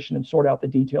hyperinflation and sort out the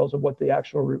details of what the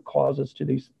actual root causes to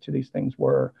these things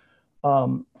were,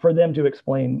 for them to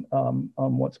explain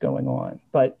what's going on.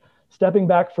 But stepping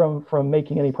back from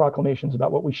making any proclamations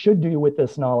about what we should do with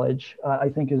this knowledge, I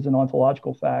think is an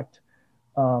ontological fact.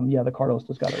 The cartelist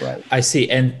has got it right. I see.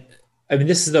 And I mean,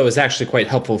 this though is actually quite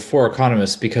helpful for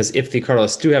economists because if the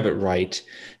cartelists do have it right,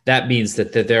 that means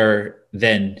that there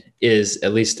then is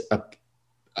at least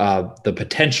the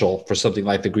potential for something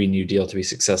like the Green New Deal to be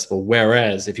successful.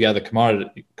 Whereas if you have the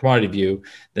commodity view,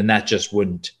 then that just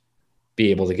wouldn't be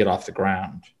able to get off the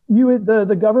ground.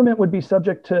 The government would be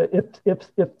subject to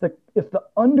if the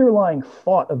underlying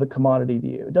thought of the commodity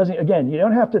view doesn't, again, you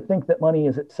don't have to think that money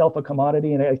is itself a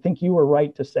commodity. And I think you were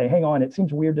right to say, hang on, it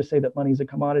seems weird to say that money is a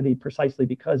commodity precisely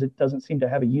because it doesn't seem to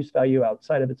have a use value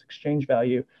outside of its exchange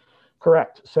value.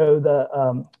 Correct. So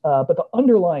but the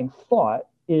underlying thought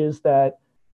is that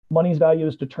money's value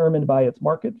is determined by its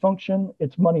market function.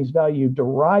 Its money's value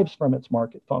derives from its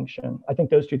market function. I think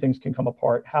those two things can come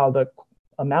apart. How the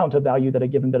amount of value that a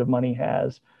given bit of money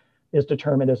has is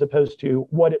determined as opposed to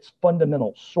what its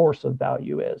fundamental source of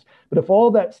value is. But if all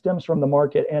that stems from the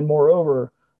market, and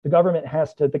moreover, the government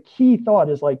has to, the key thought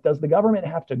is like, does the government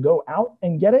have to go out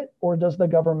and get it, or does the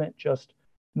government just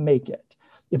make it?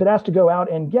 If it has to go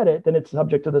out and get it, then it's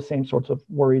subject to the same sorts of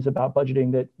worries about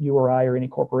budgeting that you or I or any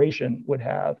corporation would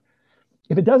have.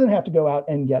 If it doesn't have to go out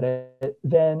and get it,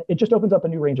 then it just opens up a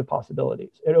new range of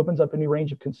possibilities. It opens up a new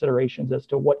range of considerations as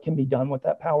to what can be done with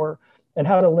that power and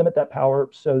how to limit that power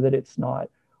so that it's not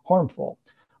harmful.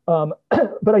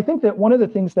 But I think that one of the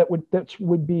things that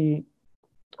will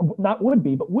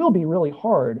be really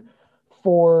hard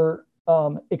for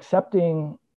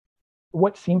accepting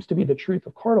what seems to be the truth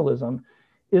of cartelism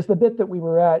is the bit that we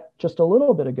were at just a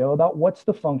little bit ago about what's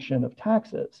the function of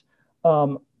taxes.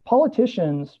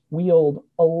 Politicians wield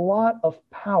a lot of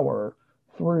power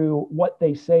through what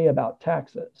they say about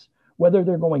taxes, whether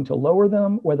they're going to lower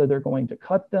them, whether they're going to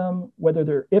cut them,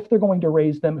 if they're going to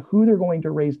raise them, who they're going to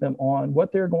raise them on,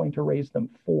 what they're going to raise them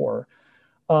for.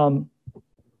 And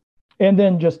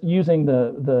then just using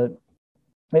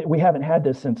we haven't had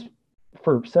this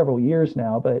for several years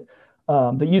now, but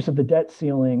the use of the debt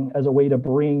ceiling as a way to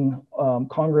bring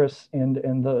Congress and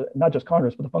not just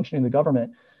Congress, but the functioning of the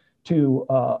government to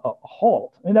a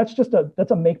halt. I mean,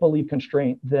 that's a make-believe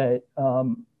constraint that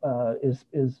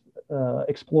is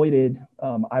exploited,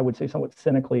 I would say somewhat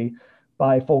cynically,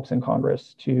 by folks in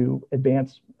Congress to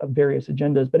advance various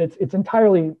agendas. But it's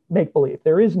entirely make-believe.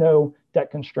 There is no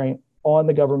debt constraint on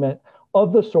the government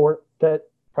of the sort that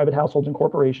private households and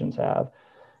corporations have.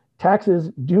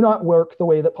 Taxes do not work the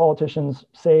way that politicians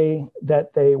say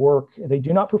that they work. They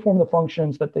do not perform the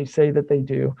functions that they say that they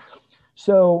do.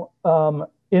 So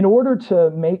in order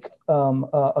to make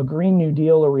a Green New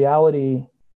Deal a reality,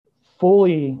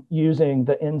 fully using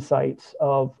the insights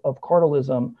of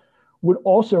cartelism would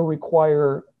also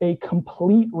require a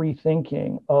complete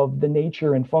rethinking of the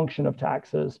nature and function of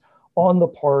taxes on the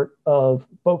part of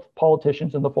both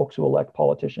politicians and the folks who elect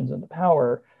politicians into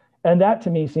power. And that to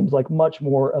me seems like much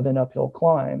more of an uphill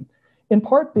climb, in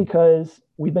part because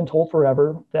we've been taught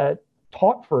forever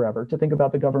to think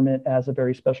about the government as a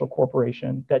very special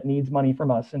corporation that needs money from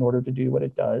us in order to do what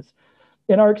it does.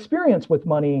 And our experience with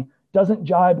money doesn't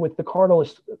jibe with the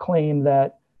cartelist claim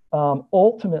that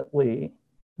ultimately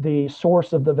the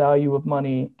source of the value of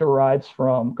money derives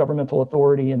from governmental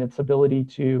authority and its ability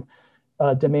to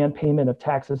demand payment of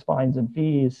taxes, fines, and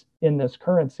fees in this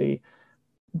currency.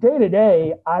 Day to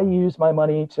day, I use my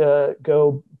money to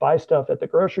go buy stuff at the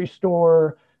grocery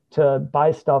store, to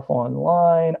buy stuff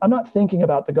online. I'm not thinking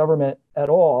about the government at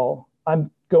all. I'm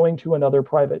going to another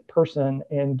private person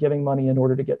and giving money in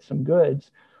order to get some goods.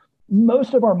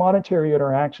 Most of our monetary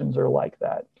interactions are like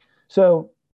that.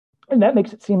 So, and that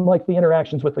makes it seem like the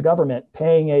interactions with the government,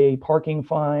 paying a parking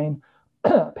fine,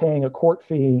 paying a court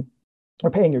fee, or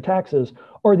paying your taxes,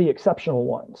 are the exceptional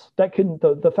ones.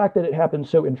 The fact that it happens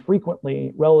so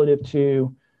infrequently relative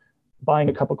to buying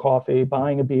a cup of coffee,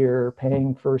 buying a beer,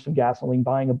 paying for some gasoline,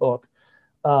 buying a book,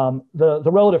 the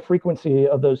relative frequency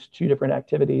of those two different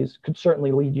activities could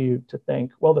certainly lead you to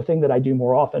think, well, the thing that I do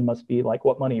more often must be like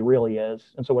what money really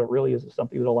is. And so what it really is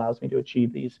something that allows me to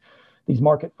achieve these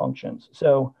market functions.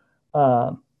 So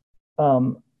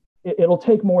it'll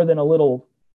take more than a little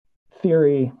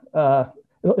theory.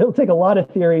 It'll take a lot of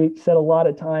theory said a lot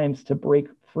of times to break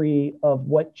free of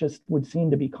what just would seem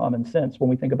to be common sense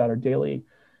when we think about our daily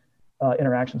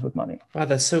interactions with money. Wow,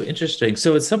 that's so interesting.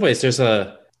 So in some ways, there's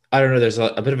a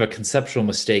bit of a conceptual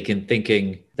mistake in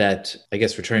thinking that, I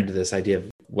guess, returning to this idea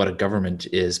of what a government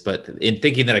is, but in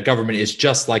thinking that a government is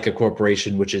just like a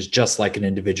corporation, which is just like an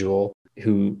individual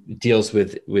who deals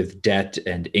with debt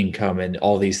and income and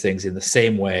all these things in the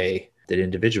same way that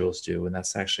individuals do, and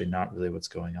that's actually not really what's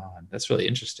going on. That's really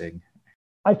interesting.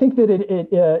 I think that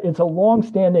it's a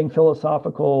long-standing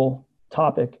philosophical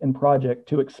topic and project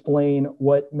to explain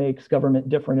what makes government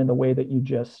different in the way that you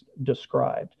just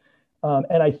described.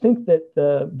 And I think that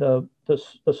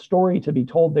the story to be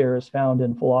told there is found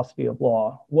in philosophy of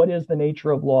law. What is the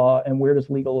nature of law, and where does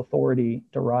legal authority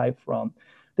derive from?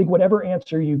 I think whatever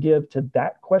answer you give to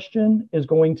that question is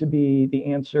going to be the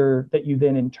answer that you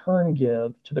then in turn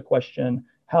give to the question,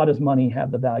 how does money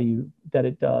have the value that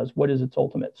it does? What is its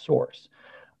ultimate source?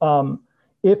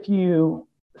 If you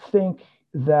think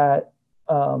that,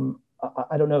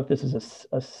 I don't know if this is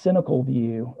a cynical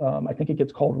view, I think it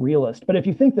gets called realist, but if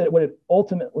you think that what it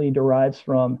ultimately derives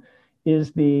from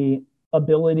is the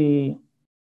ability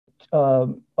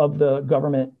of the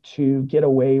government to get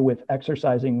away with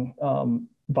exercising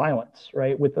violence,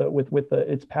 right? With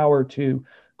its power to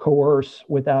coerce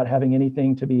without having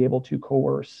anything to be able to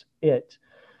coerce it,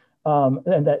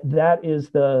 and that is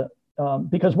the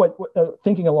because what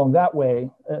thinking along that way,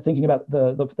 thinking about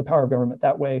the power of government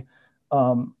that way,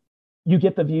 you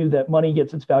get the view that money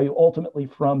gets its value ultimately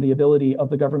from the ability of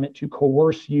the government to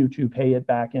coerce you to pay it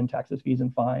back in taxes, fees,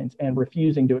 and fines, and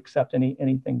refusing to accept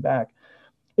anything back.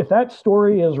 If that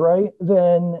story is right,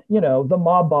 then the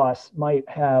mob boss might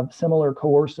have similar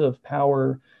coercive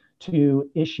power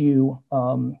to issue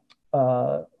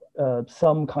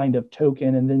some kind of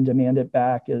token and then demand it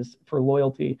back as for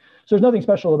loyalty. So there's nothing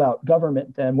special about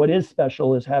government then. What is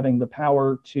special is having the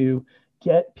power to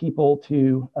get people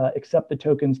to accept the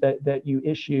tokens that you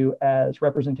issue as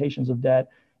representations of debt,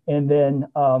 and then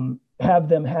have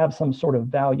them have some sort of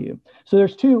value. So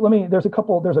there's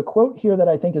a quote here that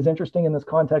I think is interesting in this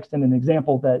context, and an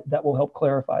example that will help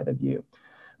clarify the view.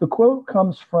 The quote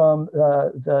comes from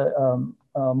the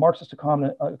Marxist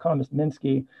economist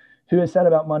Minsky, who has said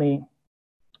about money,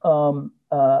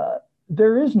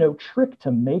 there is no trick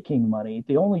to making money.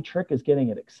 The only trick is getting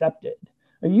it accepted.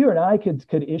 You and I could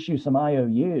issue some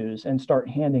IOUs and start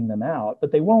handing them out,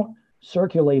 but they won't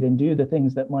circulate and do the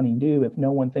things that money do if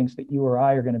no one thinks that you or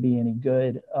I are going to be any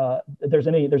good. There's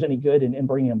any good in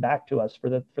bringing them back to us for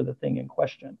the thing in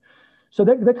question. So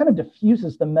that kind of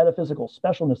diffuses the metaphysical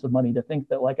specialness of money to think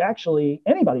that actually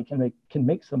anybody can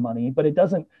make some money, but it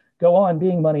doesn't go on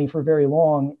being money for very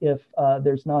long if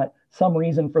there's not some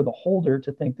reason for the holder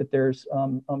to think that there's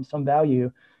some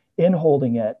value in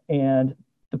holding it. And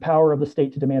the power of the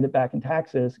state to demand it back in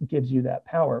taxes gives you that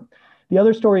power. The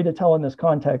other story to tell in this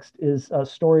context is a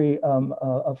story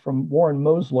from Warren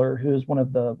Mosler, who's one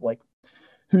of the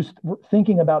who's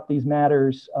thinking about these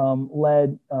matters,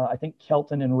 led I think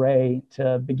Kelton and Ray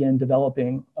to begin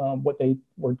developing what they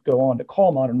would go on to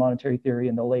call modern monetary theory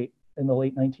in the late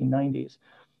 1990s.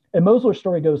 And Mosler's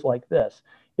story goes like this: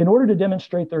 in order to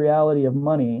demonstrate the reality of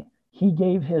money, he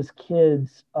gave his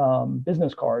kids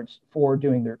business cards for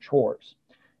doing their chores.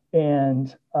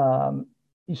 And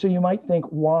so you might think,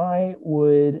 why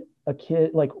would a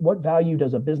kid, what value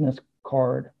does a business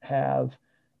card have?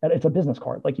 And it's a business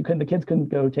card. The kids couldn't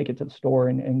go take it to the store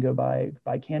and go buy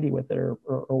candy with it or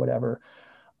whatever.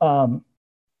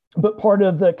 But part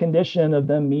of the condition of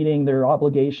them meeting their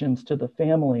obligations to the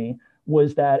family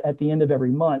was that at the end of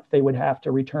every month, they would have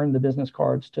to return the business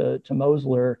cards to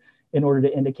Mosler in order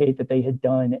to indicate that they had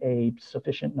done a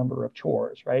sufficient number of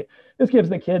chores, right? This gives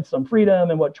the kids some freedom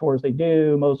in what chores they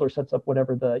do. Mosler sets up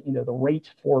whatever the rate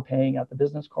for paying out the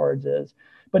business cards is.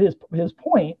 But his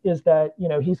point is that,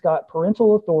 he's got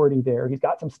parental authority there. He's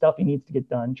got some stuff he needs to get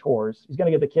done, chores. He's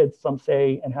going to give the kids some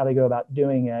say in how they go about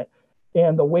doing it.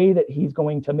 And the way that he's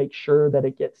going to make sure that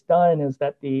it gets done is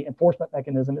that the enforcement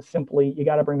mechanism is simply, you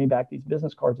got to bring me back these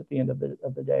business cards at the end of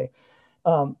the day.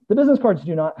 The business cards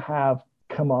do not have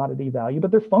commodity value, but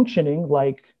they're functioning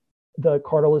like the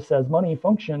Cartilus says money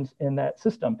functions in that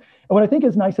system. And what I think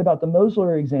is nice about the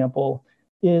Mosler example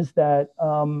is that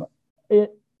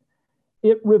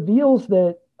it reveals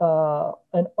that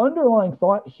an underlying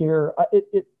thought here.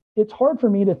 It's hard for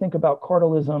me to think about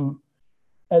Cartilism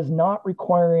as not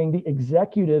requiring the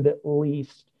executive, at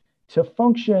least, to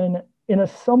function in a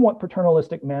somewhat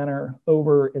paternalistic manner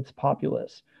over its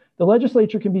populace. The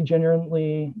legislature can be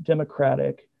genuinely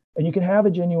democratic, and you can have a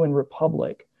genuine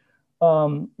republic.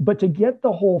 But to get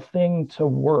the whole thing to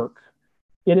work,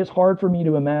 it is hard for me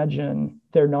to imagine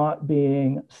there not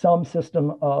being some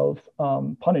system of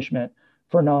punishment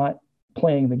for not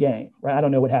playing the game, right? I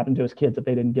don't know what happened to his kids if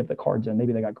they didn't give the cards in.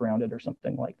 Maybe they got grounded or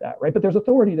something like that, right? But there's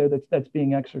authority there that's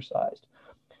being exercised.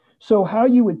 So how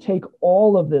you would take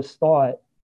all of this thought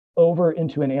over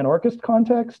into an anarchist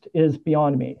context is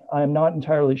beyond me. I'm not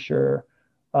entirely sure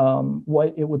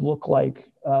what it would look like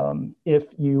if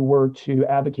you were to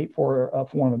advocate for a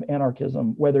form of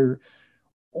anarchism,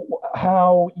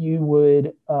 how you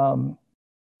would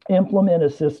implement a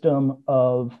system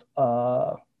of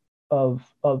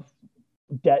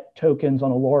debt tokens on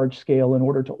a large scale in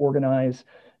order to organize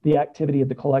the activity of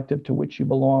the collective to which you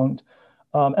belonged.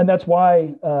 And that's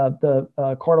why the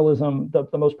cartelism,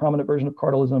 the most prominent version of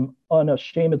cartelism,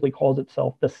 unashamedly calls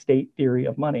itself the state theory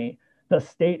of money. The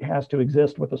state has to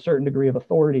exist with a certain degree of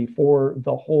authority for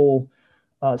the whole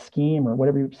scheme or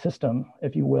whatever system,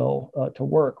 if you will, to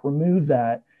work. Remove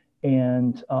that,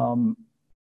 and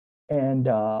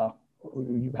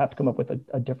you have to come up with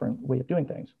a different way of doing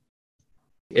things.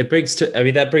 That brings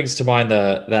to mind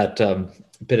that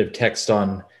bit of text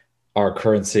on our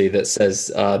currency that says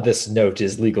this note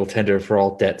is legal tender for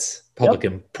all debts, public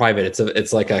and private.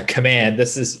 It's like a command.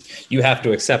 You have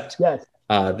to accept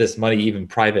this money, even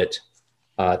private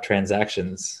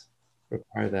transactions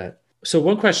require that. So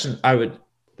one question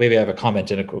maybe I have a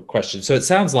comment and a question. So it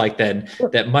sounds like then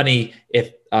that money,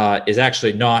 if is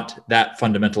actually not that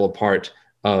fundamental a part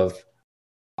of,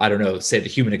 I don't know, say the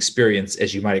human experience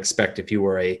as you might expect if you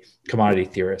were a commodity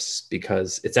theorist,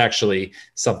 because it's actually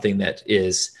something that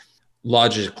is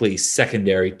logically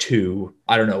secondary to,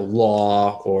 I don't know,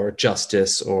 law or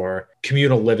justice or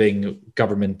communal living,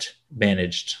 government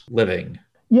managed living.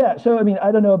 Yeah, so I mean,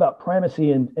 I don't know about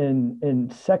primacy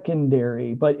and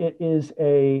secondary, but it is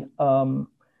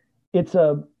it's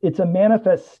a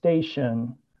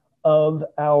manifestation of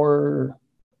our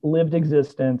lived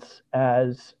existence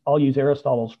as, I'll use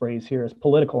Aristotle's phrase here, as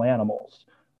political animals.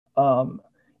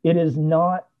 It is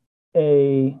not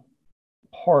a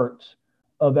part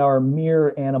of our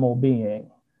mere animal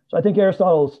being. So I think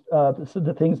Aristotle's,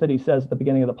 the things that he says at the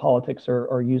beginning of the Politics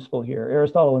are useful here.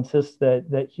 Aristotle insists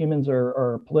that humans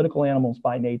are political animals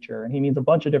by nature, and he means a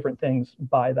bunch of different things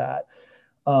by that.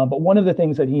 But one of the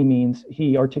things that he means,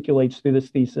 he articulates through this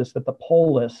thesis that the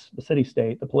polis, the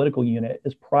city-state, the political unit,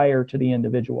 is prior to the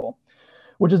individual,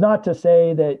 which is not to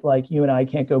say that like you and I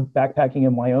can't go backpacking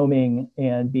in Wyoming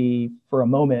and be for a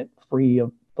moment free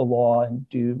of the law and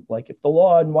do, like, if the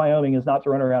law in Wyoming is not to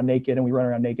run around naked and we run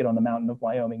around naked on the mountain of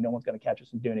Wyoming, no one's going to catch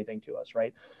us and do anything to us,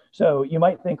 right? So you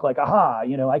might think like, aha,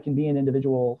 I can be an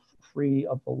individual free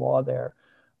of the law there.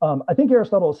 I think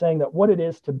Aristotle is saying that what it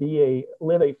is to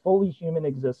live a fully human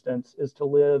existence is to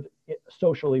live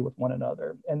socially with one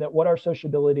another, and that what our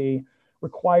sociability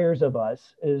requires of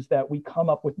us is that we come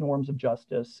up with norms of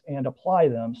justice and apply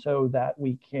them so that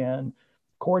we can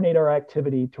coordinate our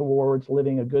activity towards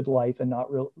living a good life and not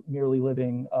merely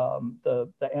living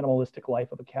the animalistic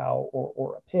life of a cow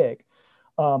or a pig.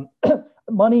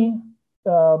 Money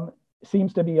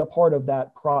seems to be a part of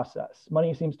that process.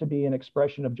 Money seems to be an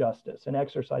expression of justice, an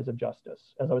exercise of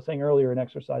justice. As I was saying earlier, an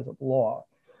exercise of law.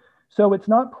 So it's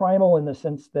not primal in the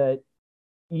sense that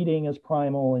eating is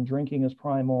primal and drinking is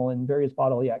primal and various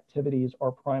bodily activities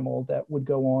are primal that would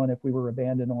go on if we were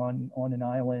abandoned on an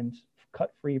island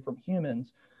cut free from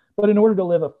humans. But in order to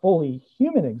live a fully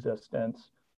human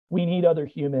existence, we need other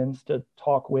humans to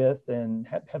talk with and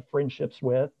have friendships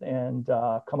with and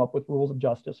come up with rules of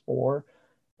justice for,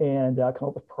 and come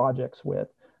up with projects with.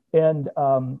 And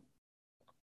the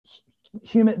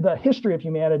history of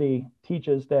humanity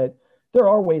teaches that there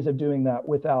are ways of doing that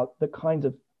without the kinds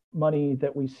of money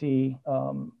that we see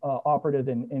operative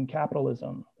in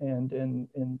capitalism and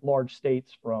in large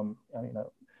states from,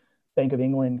 Bank of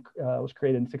England was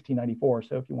created in 1694.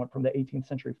 So if you went from the 18th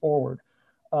century forward,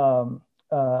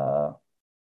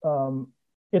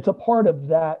 it's a part of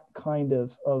that kind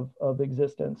of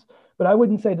existence. But I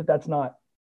wouldn't say that that's not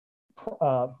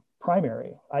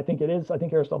primary. I think it is. I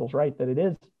think Aristotle's right that it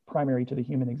is primary to the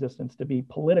human existence to be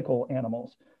political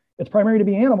animals. It's primary to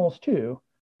be animals too,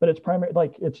 but it's primary,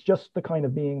 like it's just the kind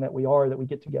of being that we are, that we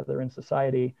get together in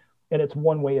society, and it's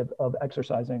one way of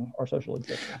exercising our social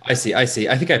existence. I see. I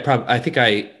think I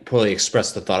probably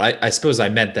expressed the thought. I suppose I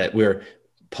meant that we're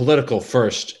political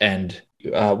first, and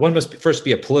one must first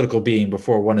be a political being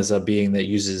before one is a being that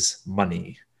uses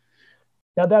money.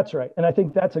 Yeah, that's right. And I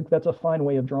think that's a fine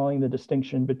way of drawing the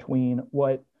distinction between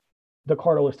what the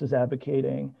cartelist is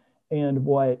advocating and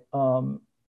what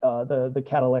the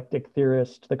catalectic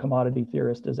theorist, the commodity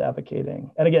theorist, is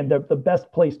advocating. And again, the best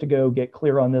place to go get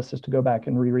clear on this is to go back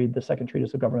and reread the Second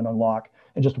Treatise of Government on Locke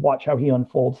and just watch how he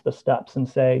unfolds the steps and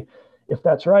say, if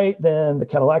that's right, then the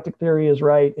catalectic theory is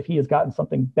right. If he has gotten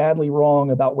something badly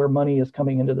wrong about where money is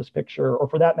coming into this picture, or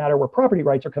for that matter, where property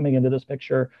rights are coming into this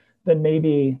picture, then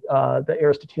maybe the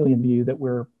Aristotelian view that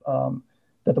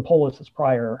that the polis is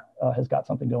prior has got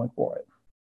something going for it.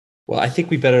 Well, I think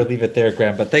we better leave it there,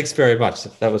 Graham, but thanks very much.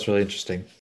 That was really interesting.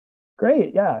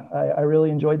 Great. Yeah, I really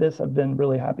enjoyed this. I've been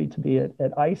really happy to be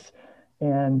at ICE.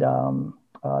 And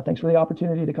thanks for the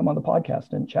opportunity to come on the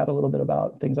podcast and chat a little bit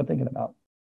about things I'm thinking about.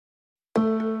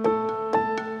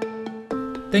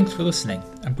 Thanks for listening.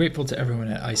 I'm grateful to everyone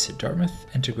at ICE at Dartmouth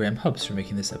and to Graham Hubbs for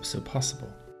making this episode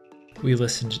possible. We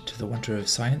listened to The Wonder of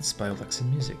Science by Alexa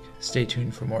Music. Stay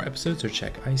tuned for more episodes or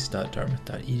check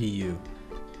ice.dartmouth.edu.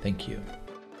 Thank you.